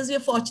more because we are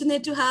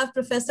fortunate to have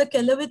Professor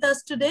Keller with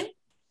us today.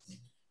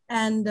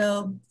 And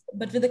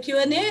but with the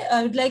Q&A,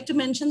 I would like to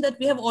mention that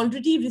we have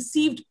already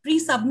received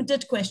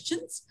pre-submitted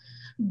questions,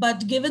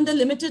 but given the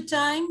limited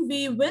time,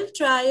 we will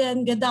try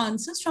and get the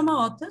answers from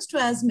our authors to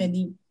as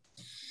many.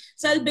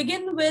 So I'll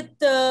begin with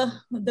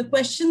the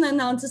question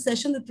and answer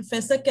session with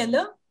Professor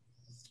Keller.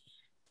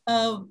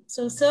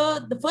 So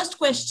sir, the first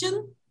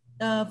question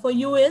for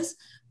you is,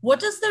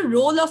 what is the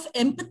role of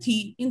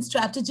empathy in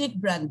strategic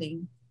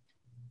branding?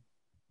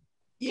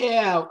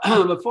 Yeah,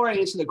 before I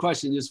answer the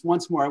question, just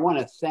once more, I want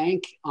to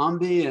thank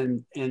Ambi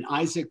and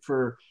Isaac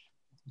for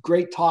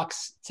great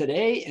talks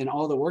today and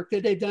all the work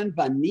that they've done.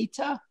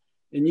 Vanitha,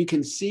 and you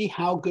can see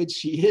how good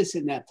she is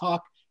in that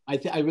talk.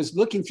 I was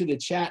looking through the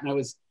chat and I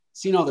was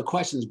seeing all the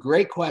questions,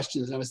 great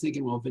questions. And I was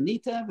thinking, well,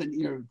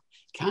 Vanitha,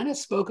 kind of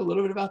spoke a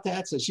little bit about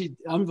that. So she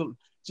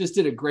just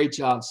did a great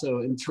job. So,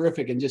 and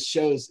terrific, and just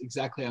shows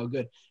exactly how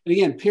good. And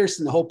again,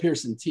 Pearson, the whole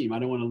Pearson team, I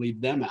don't want to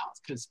leave them out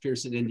because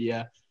Pearson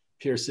India,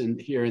 Pearson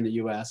here in the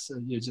US,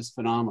 you're just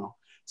phenomenal.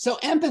 So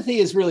empathy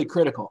is really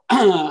critical.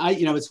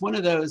 It's one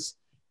of those,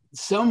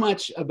 so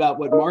much about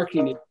what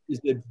marketing is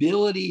the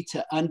ability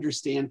to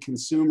understand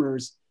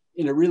consumers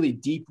in a really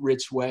deep,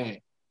 rich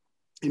way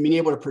and being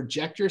able to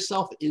project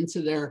yourself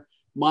into their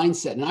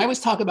mindset. And I always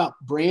talk about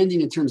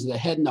branding in terms of the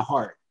head and the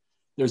heart.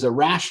 There's a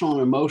rational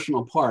and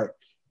emotional part.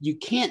 You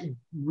can't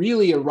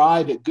really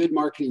arrive at good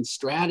marketing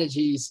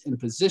strategies and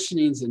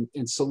positionings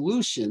and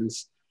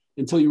solutions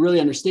until you really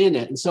understand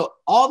it. And so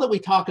all that we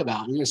talk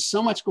about, and there's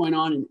so much going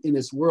on in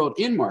this world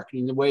in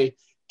marketing, the way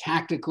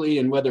tactically,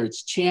 and whether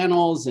it's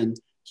channels and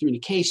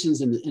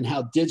communications and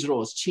how digital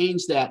has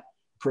changed that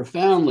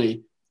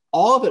profoundly,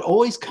 all of it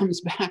always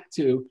comes back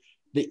to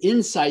the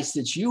insights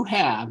that you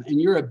have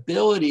and your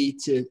ability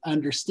to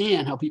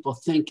understand how people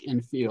think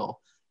and feel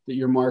that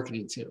you're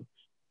marketing to.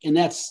 And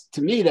that's,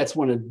 to me, that's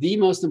one of the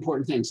most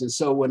important things. And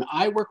so when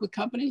I work with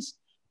companies,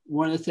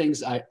 one of the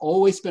things I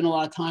always spend a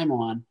lot of time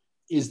on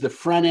is the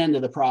front end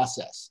of the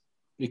process,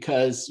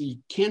 because you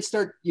can't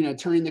start,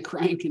 turning the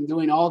crank and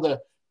doing all the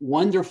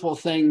wonderful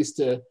things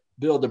to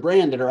build a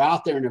brand that are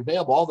out there and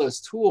available, all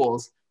those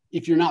tools,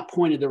 if you're not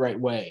pointed the right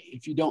way,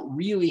 if you don't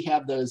really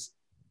have those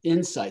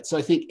insights. So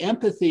I think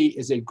empathy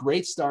is a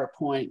great start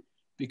point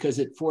because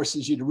it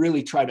forces you to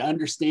really try to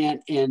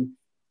understand and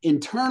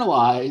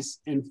internalize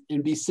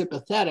and be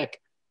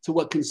sympathetic to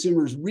what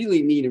consumers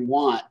really need and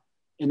want,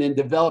 and then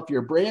develop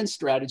your brand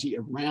strategy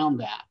around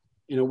that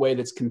in a way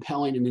that's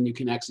compelling, and then you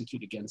can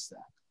execute against that.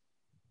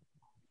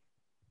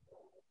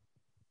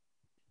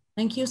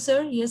 Thank you,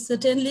 sir. Yes,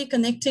 certainly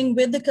connecting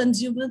with the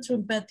consumer through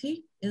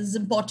empathy is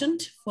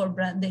important for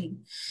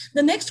branding.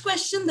 The next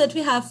question that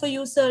we have for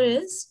you, sir,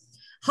 is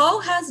how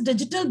has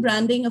digital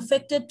branding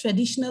affected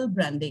traditional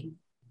branding?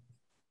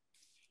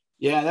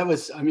 Yeah, that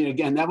was,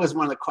 again, that was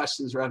one of the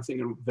questions where I'm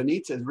thinking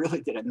Vanitha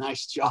really did a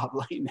nice job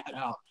laying that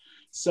out.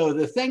 So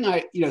the thing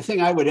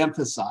I would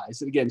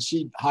emphasize, and again,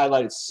 she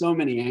highlighted so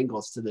many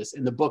angles to this,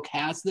 and the book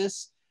has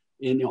this,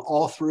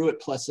 all through it,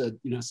 plus a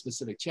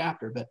specific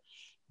chapter. But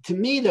to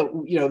me,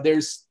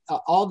 there's a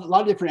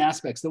lot of different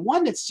aspects. The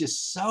one that's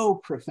just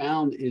so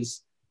profound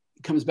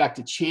comes back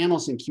to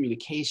channels and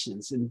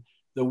communications, and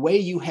the way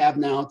you have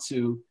now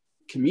to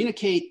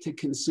communicate to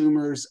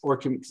consumers or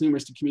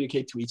consumers to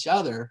communicate to each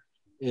other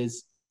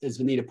is, as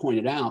Vanitha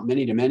pointed out,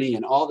 many to many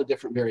and all the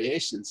different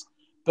variations,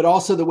 but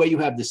also the way you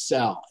have to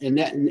sell. And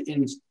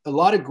a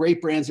lot of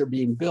great brands are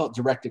being built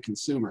direct to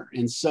consumer.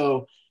 And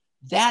so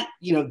that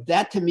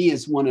to me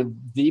is one of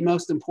the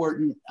most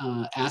important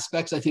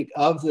aspects, I think,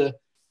 of the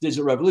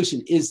digital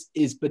revolution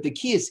but the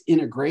key is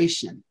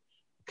integration,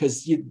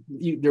 because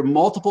there are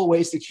multiple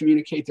ways to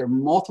communicate. There are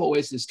multiple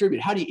ways to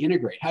distribute. How do you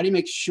integrate? How do you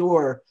make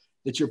sure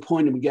that you're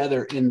pointing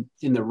together in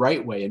the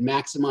right way and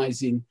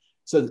maximizing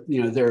so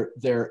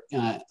their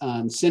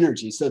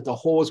synergy, so that the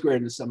whole is greater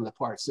than the sum of the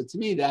parts? So to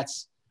me,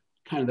 that's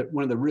kind of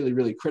one of the really,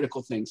 really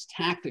critical things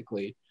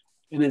tactically.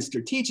 And then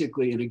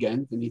strategically, and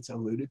again, Vanitha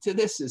alluded to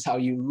this, is how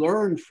you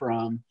learn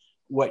from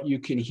what you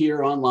can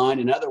hear online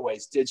and other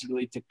ways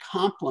digitally to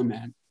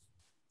complement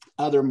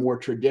other more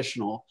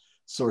traditional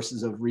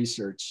sources of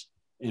research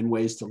and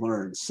ways to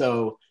learn.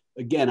 So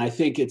again, I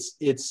think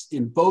it's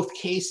in both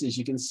cases,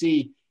 you can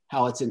see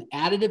how it's an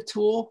additive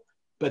tool,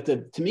 but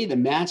to me, the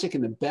magic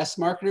and the best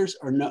marketers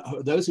are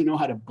those who know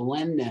how to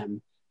blend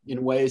them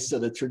in ways so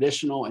the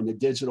traditional and the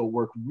digital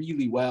work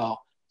really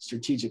well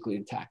strategically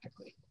and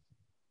tactically.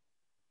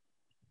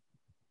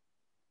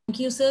 Thank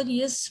you, sir.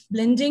 Yes,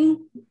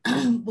 blending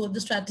both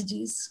the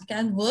strategies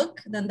can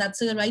work, then that's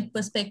the right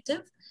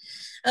perspective.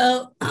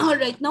 All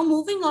right, now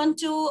moving on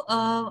to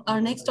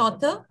our next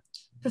author,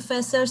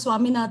 Professor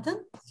Swaminathan.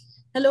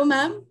 Hello,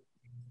 ma'am.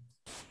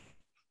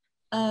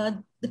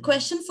 The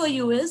question for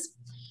you is,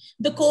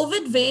 the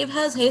COVID wave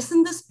has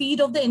hastened the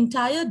speed of the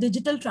entire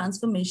digital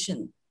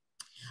transformation.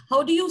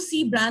 How do you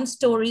see brand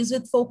stories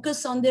with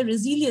focus on their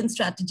resilience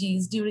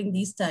strategies during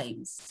these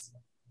times?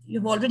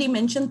 You've already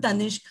mentioned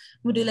Tanishq.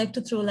 Would you like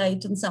to throw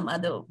light on some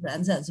other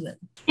brands as well?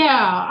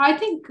 Yeah, I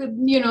think,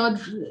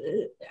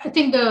 I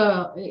think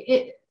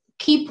the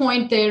key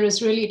point there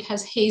is really it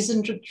has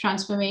hastened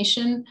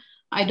transformation.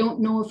 I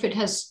don't know if it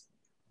has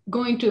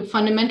going to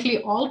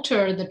fundamentally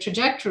alter the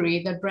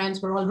trajectory that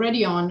brands were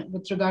already on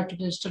with regard to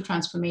digital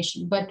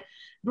transformation. But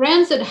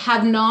brands that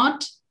have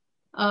not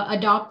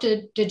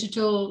adopted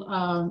digital,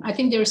 I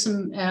think there's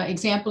some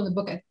example in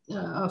the book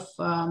of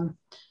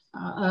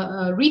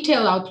a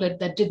retail outlet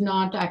that did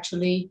not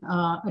actually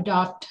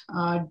adopt,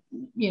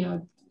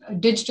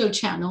 digital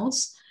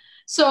channels.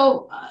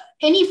 So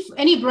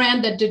any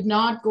brand that did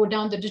not go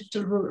down the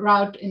digital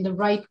route in the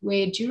right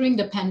way during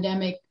the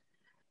pandemic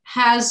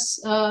has,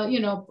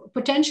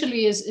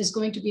 potentially is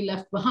going to be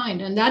left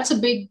behind. And that's a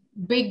big,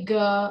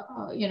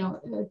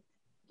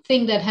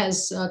 thing that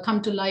has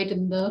come to light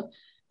in the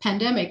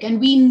pandemic. And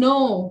we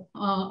know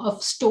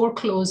of store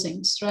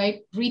closings,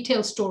 right?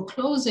 Retail store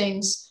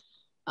closings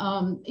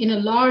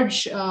in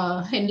large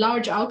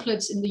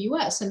outlets in the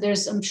US. And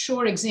there's, I'm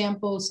sure,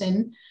 examples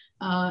in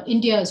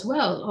India as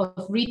well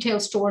of retail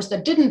stores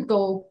that didn't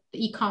go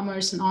the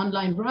e-commerce and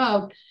online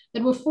route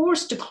that were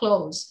forced to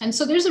close. And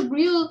so there's a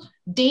real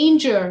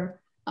danger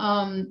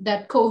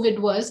that COVID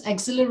was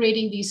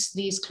accelerating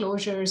these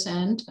closures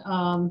and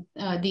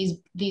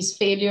these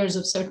failures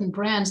of certain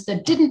brands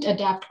that didn't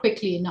adapt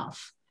quickly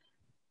enough.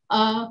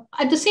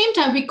 At the same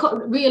time,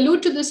 we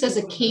allude to this as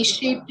a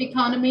K-shaped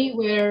economy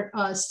where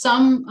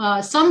some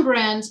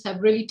brands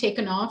have really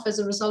taken off as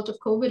a result of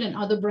COVID and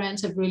other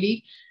brands have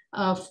really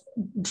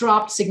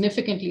dropped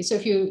significantly. So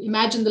if you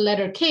imagine the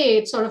letter K,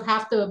 it's sort of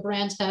half the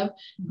brands have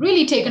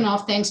really taken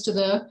off thanks to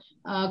the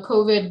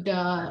COVID,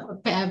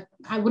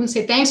 I wouldn't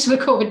say thanks to the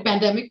COVID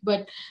pandemic,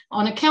 but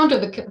on account of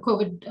the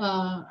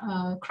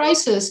COVID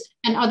crisis,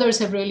 and others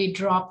have really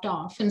dropped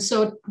off. And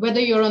so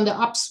whether you're on the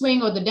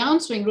upswing or the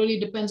downswing really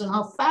depends on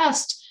how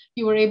fast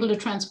you were able to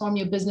transform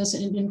your business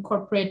and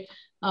incorporate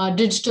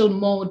digital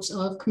modes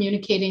of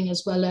communicating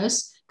as well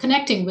as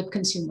connecting with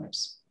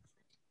consumers.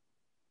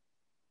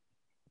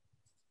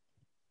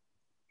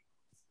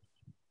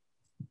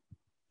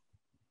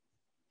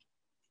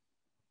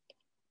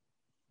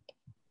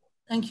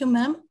 Thank you,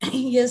 ma'am.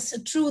 Yes,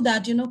 true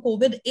that,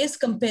 COVID is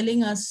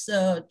compelling us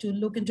to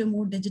look into a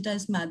more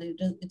digitized manner.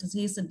 It has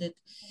hastened it.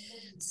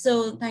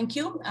 So thank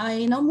you.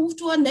 I now move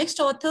to our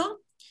next author,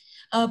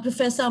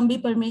 Professor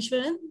Ambi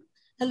Parameswaran.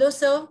 Hello,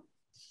 sir.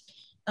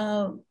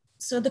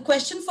 So the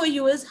question for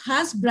you is,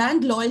 has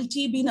brand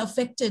loyalty been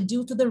affected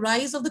due to the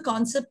rise of the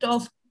concept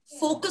of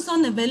focus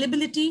on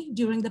availability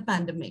during the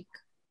pandemic?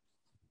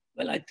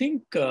 Well, I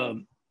think,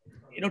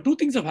 two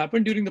things have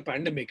happened during the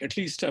pandemic, at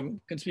least I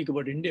can speak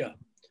about India.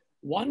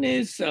 One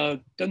is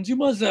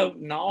consumers are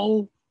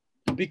now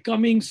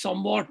becoming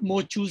somewhat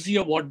more choosy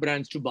of what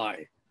brands to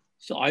buy.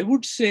 So I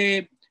would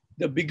say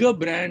the bigger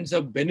brands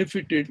have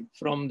benefited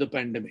from the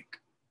pandemic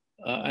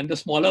and the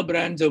smaller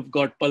brands have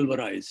got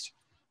pulverized.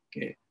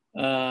 Okay.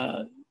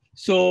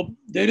 So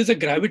there is a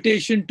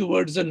gravitation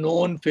towards the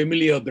known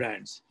familiar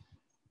brands.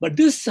 But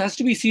this has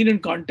to be seen in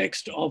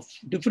context of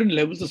different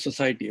levels of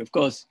society. Of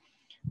course,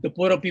 the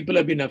poorer people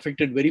have been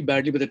affected very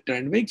badly by the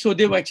pandemic, so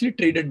they've actually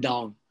traded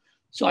down.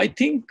 So I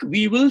think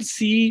we will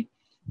see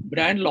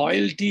brand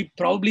loyalty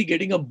probably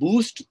getting a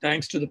boost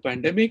thanks to the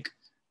pandemic.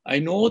 I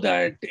know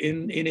that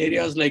in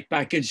areas like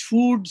packaged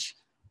foods,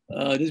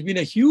 there's been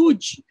a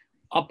huge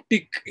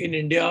uptick in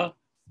India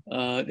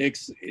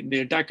in the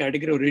entire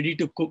category of ready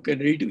to cook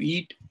and ready to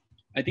eat.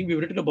 I think we've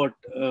written about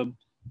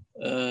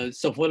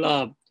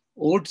Saffola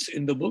oats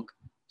in the book.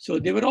 So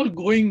they were all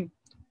going,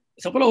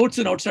 Saffola oats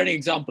is an outstanding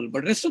example,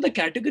 but the rest of the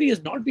category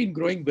has not been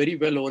growing very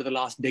well over the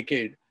last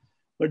decade.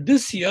 But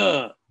this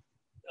year,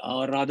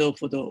 or rather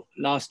for the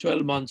last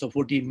 12 months or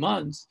 14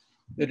 months,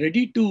 the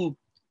ready to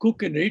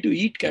cook and ready to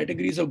eat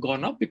categories have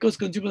gone up because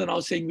consumers are now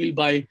saying we'll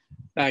buy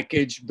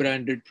packaged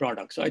branded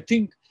products. So I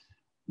think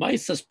my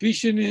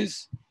suspicion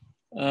is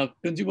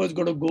consumers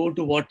going to go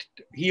to what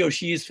he or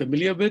she is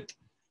familiar with,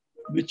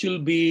 which will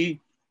be,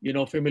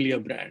 familiar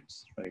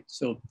brands, right?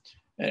 So,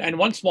 and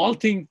one small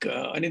thing,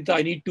 Vanitha,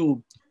 I need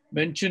to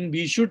mention,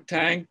 we should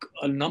thank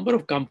a number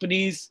of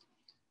companies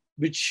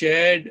which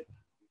shared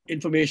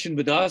information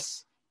with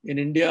us in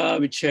India,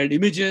 which shared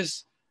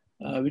images,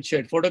 which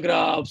shared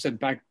photographs and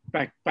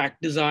pack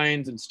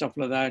designs and stuff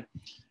like that,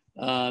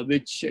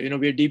 which,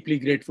 we're deeply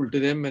grateful to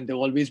them and they've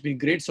always been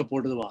great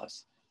supporters of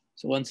ours.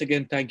 So once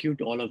again, thank you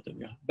to all of them.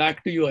 Yeah.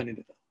 Back to you,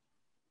 Vanitha.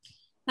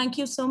 Thank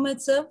you so much,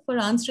 sir, for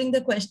answering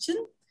the question.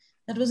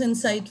 That was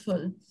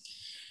insightful.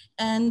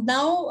 And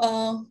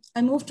now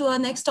I move to our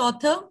next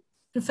author,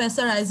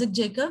 Professor Isaac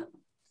Jacob.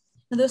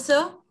 Hello,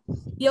 sir.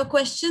 Your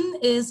question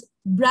is,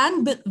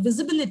 brand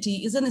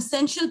visibility is an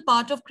essential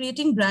part of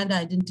creating brand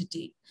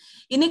identity.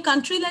 In a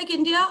country like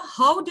India,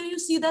 how do you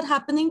see that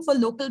happening for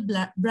local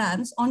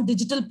brands on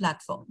digital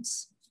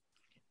platforms?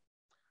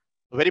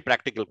 A very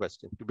practical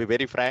question, to be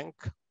very frank.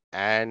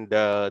 And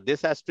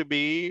this has to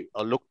be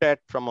looked at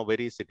from a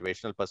very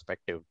situational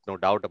perspective, no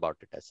doubt about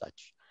it as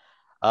such.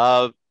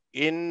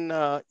 In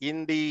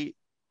the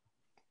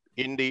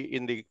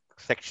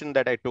section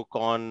that I took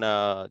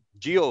on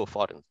geo,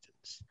 for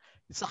instance,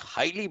 it's a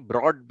highly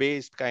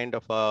broad-based kind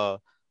of a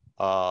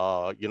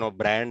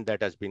brand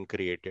that has been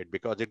created,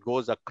 because it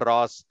goes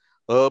across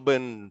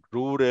urban,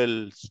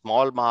 rural,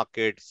 small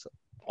markets,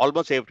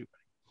 almost everywhere,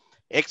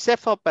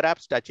 except for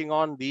perhaps touching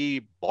on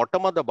the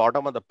bottom of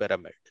the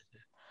pyramid.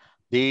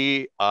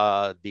 The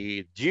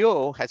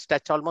geo has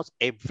touched almost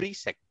every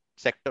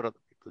sector of the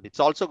people. It's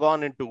also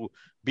gone into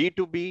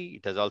B2B.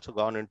 It has also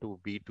gone into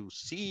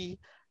B2C,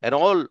 and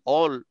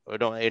all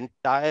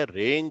entire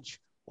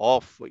range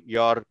of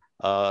your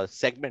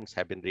segments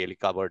have been really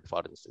covered,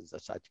 for instance,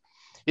 as such.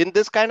 In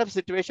this kind of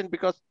situation,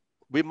 because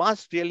we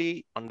must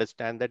really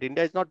understand that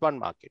India is not one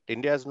market.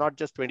 India is not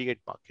just 28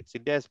 markets.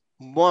 India is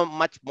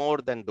much more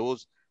than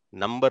those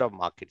number of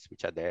markets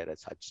which are there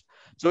as such.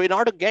 So in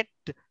order to get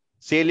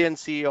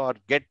saliency or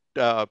get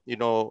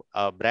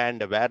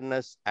brand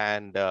awareness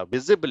and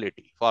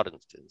visibility, for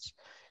instance,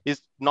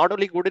 is not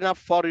only good enough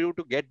for you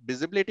to get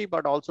visibility,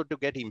 but also to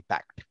get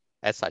impact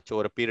as such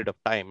over a period of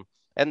time.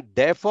 And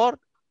therefore,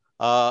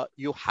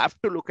 you have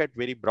to look at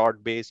very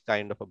broad-based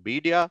kind of a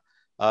media,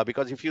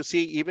 because if you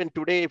see, even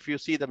today, if you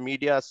see the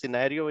media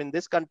scenario in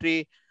this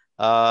country,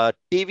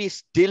 TV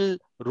still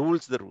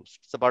rules the roost.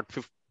 It's about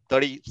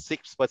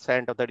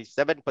 36% or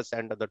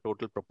 37% of the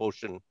total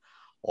proportion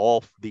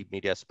of the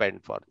media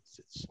spend, for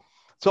instance.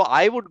 So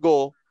I would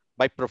go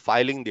by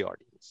profiling the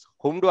audience.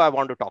 Whom do I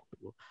want to talk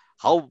to?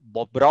 How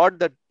broad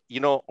the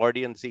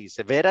audience is?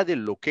 Where are they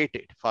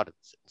located, for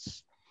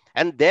instance?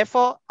 And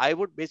therefore, I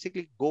would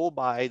basically go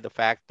by the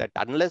fact that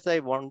unless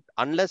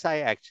I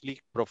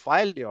actually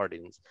profile the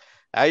audience,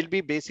 I'll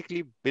be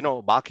basically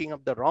barking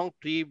up the wrong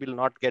tree. Will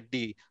not get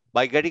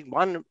by getting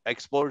one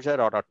exposure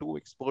or a two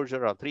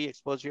exposure or three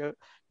exposure,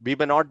 we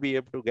may not be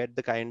able to get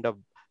the kind of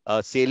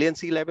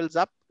saliency levels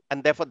up.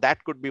 And therefore,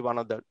 that could be one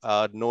of the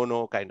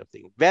no kind of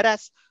thing.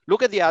 Whereas,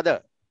 look at the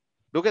other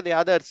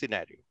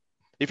scenario.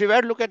 If you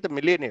were to look at the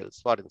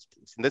millennials, for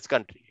instance, in this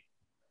country,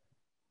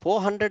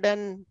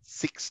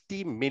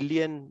 460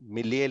 million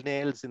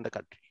millennials in the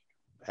country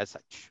as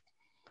such,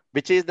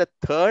 which is the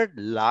third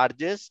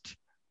largest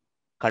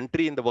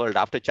country in the world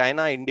after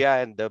China. India,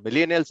 and the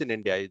millennials in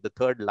India is the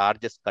third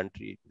largest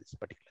country in this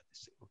particular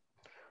thing.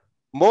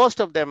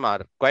 Most of them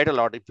are quite a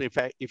lot.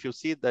 If you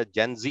see the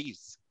Gen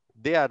Zs,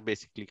 they are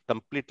basically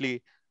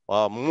completely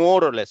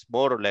more or less, they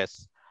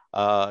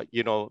are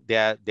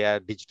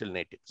digital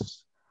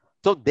natives.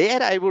 So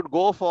there I would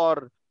go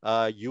for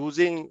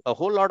using a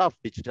whole lot of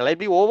digital. I'd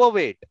be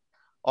overweight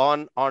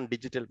on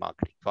digital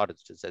marketing, for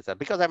instance,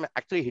 because I'm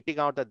actually hitting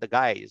out at the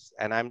guys,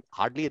 and I'm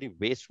hardly any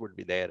waste would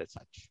be there as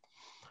such.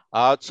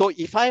 So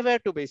if I were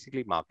to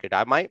basically market,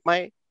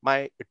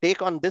 my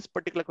take on this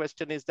particular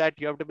question is that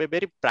you have to be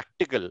very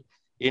practical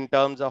in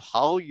terms of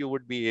how you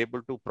would be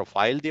able to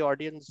profile the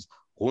audience.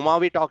 Whom are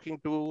we talking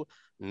to?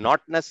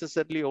 Not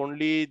necessarily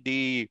only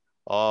the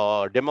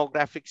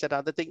demographics and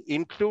other things,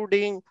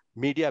 including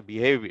media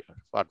behavior,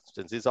 for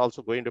instance, is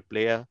also going to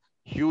play a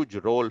huge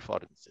role, for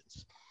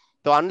instance.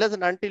 So unless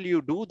and until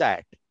you do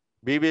that,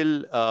 we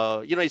will,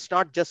 it's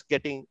not just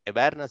getting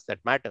awareness that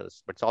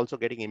matters, but it's also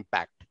getting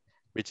impact,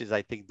 which is,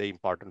 I think, the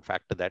important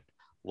factor that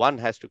one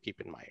has to keep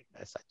in mind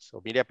as such.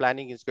 So media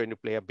planning is going to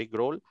play a big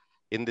role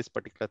in this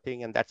particular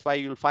thing. And that's why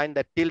you'll find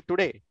that till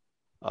today,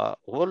 a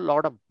whole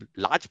lot of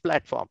large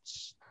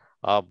platforms,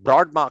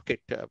 broad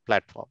market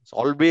platforms,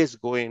 always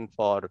going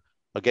for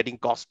getting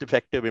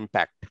cost-effective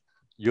impact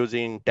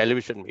using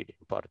television media,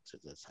 for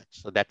instance, as such.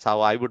 So that's how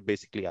I would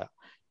basically,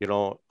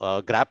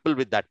 grapple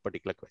with that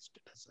particular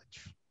question as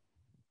such.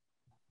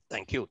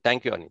 Thank you.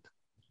 Thank you, Anita.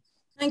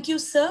 Thank you,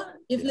 sir.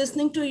 If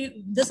listening to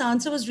you, this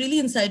answer was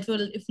really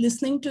insightful. If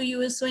listening to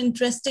you is so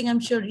interesting, I'm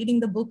sure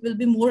reading the book will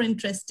be more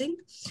interesting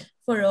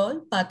for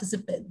all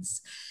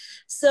participants.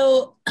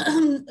 So,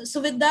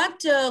 with that,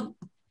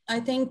 I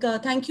think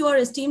thank you, our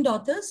esteemed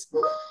authors.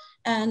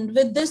 And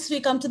with this,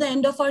 we come to the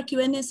end of our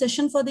Q&A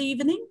session for the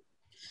evening.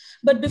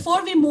 But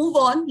before we move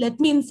on, let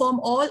me inform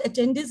all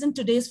attendees in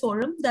today's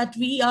forum that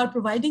we are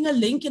providing a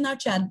link in our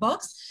chat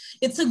box.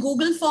 It's a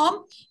Google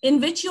form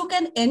in which you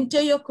can enter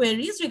your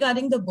queries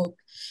regarding the book,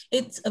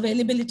 its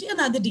availability and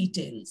other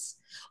details.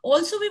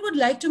 Also, we would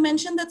like to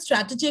mention that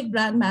Strategic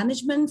Brand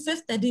Management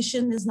 5th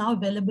edition is now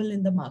available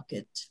in the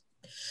market.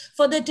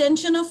 For the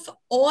attention of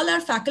all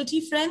our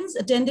faculty friends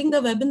attending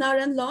the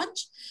webinar and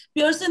launch,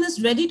 Pearson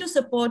is ready to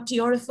support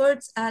your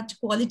efforts at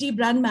quality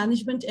brand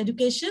management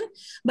education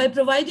by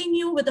providing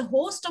you with a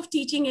host of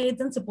teaching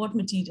aids and support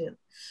material.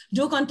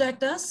 Do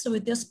contact us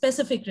with your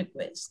specific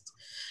request.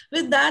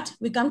 With that,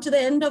 we come to the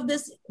end of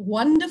this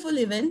wonderful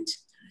event.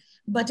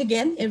 But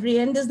again, every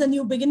end is the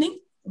new beginning.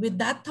 With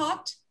that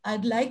thought,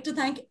 I'd like to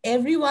thank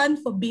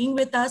everyone for being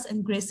with us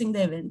and gracing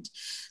the event.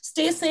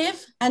 Stay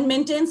safe and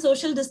maintain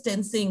social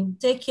distancing.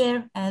 Take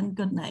care and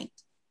good night.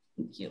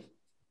 Thank you.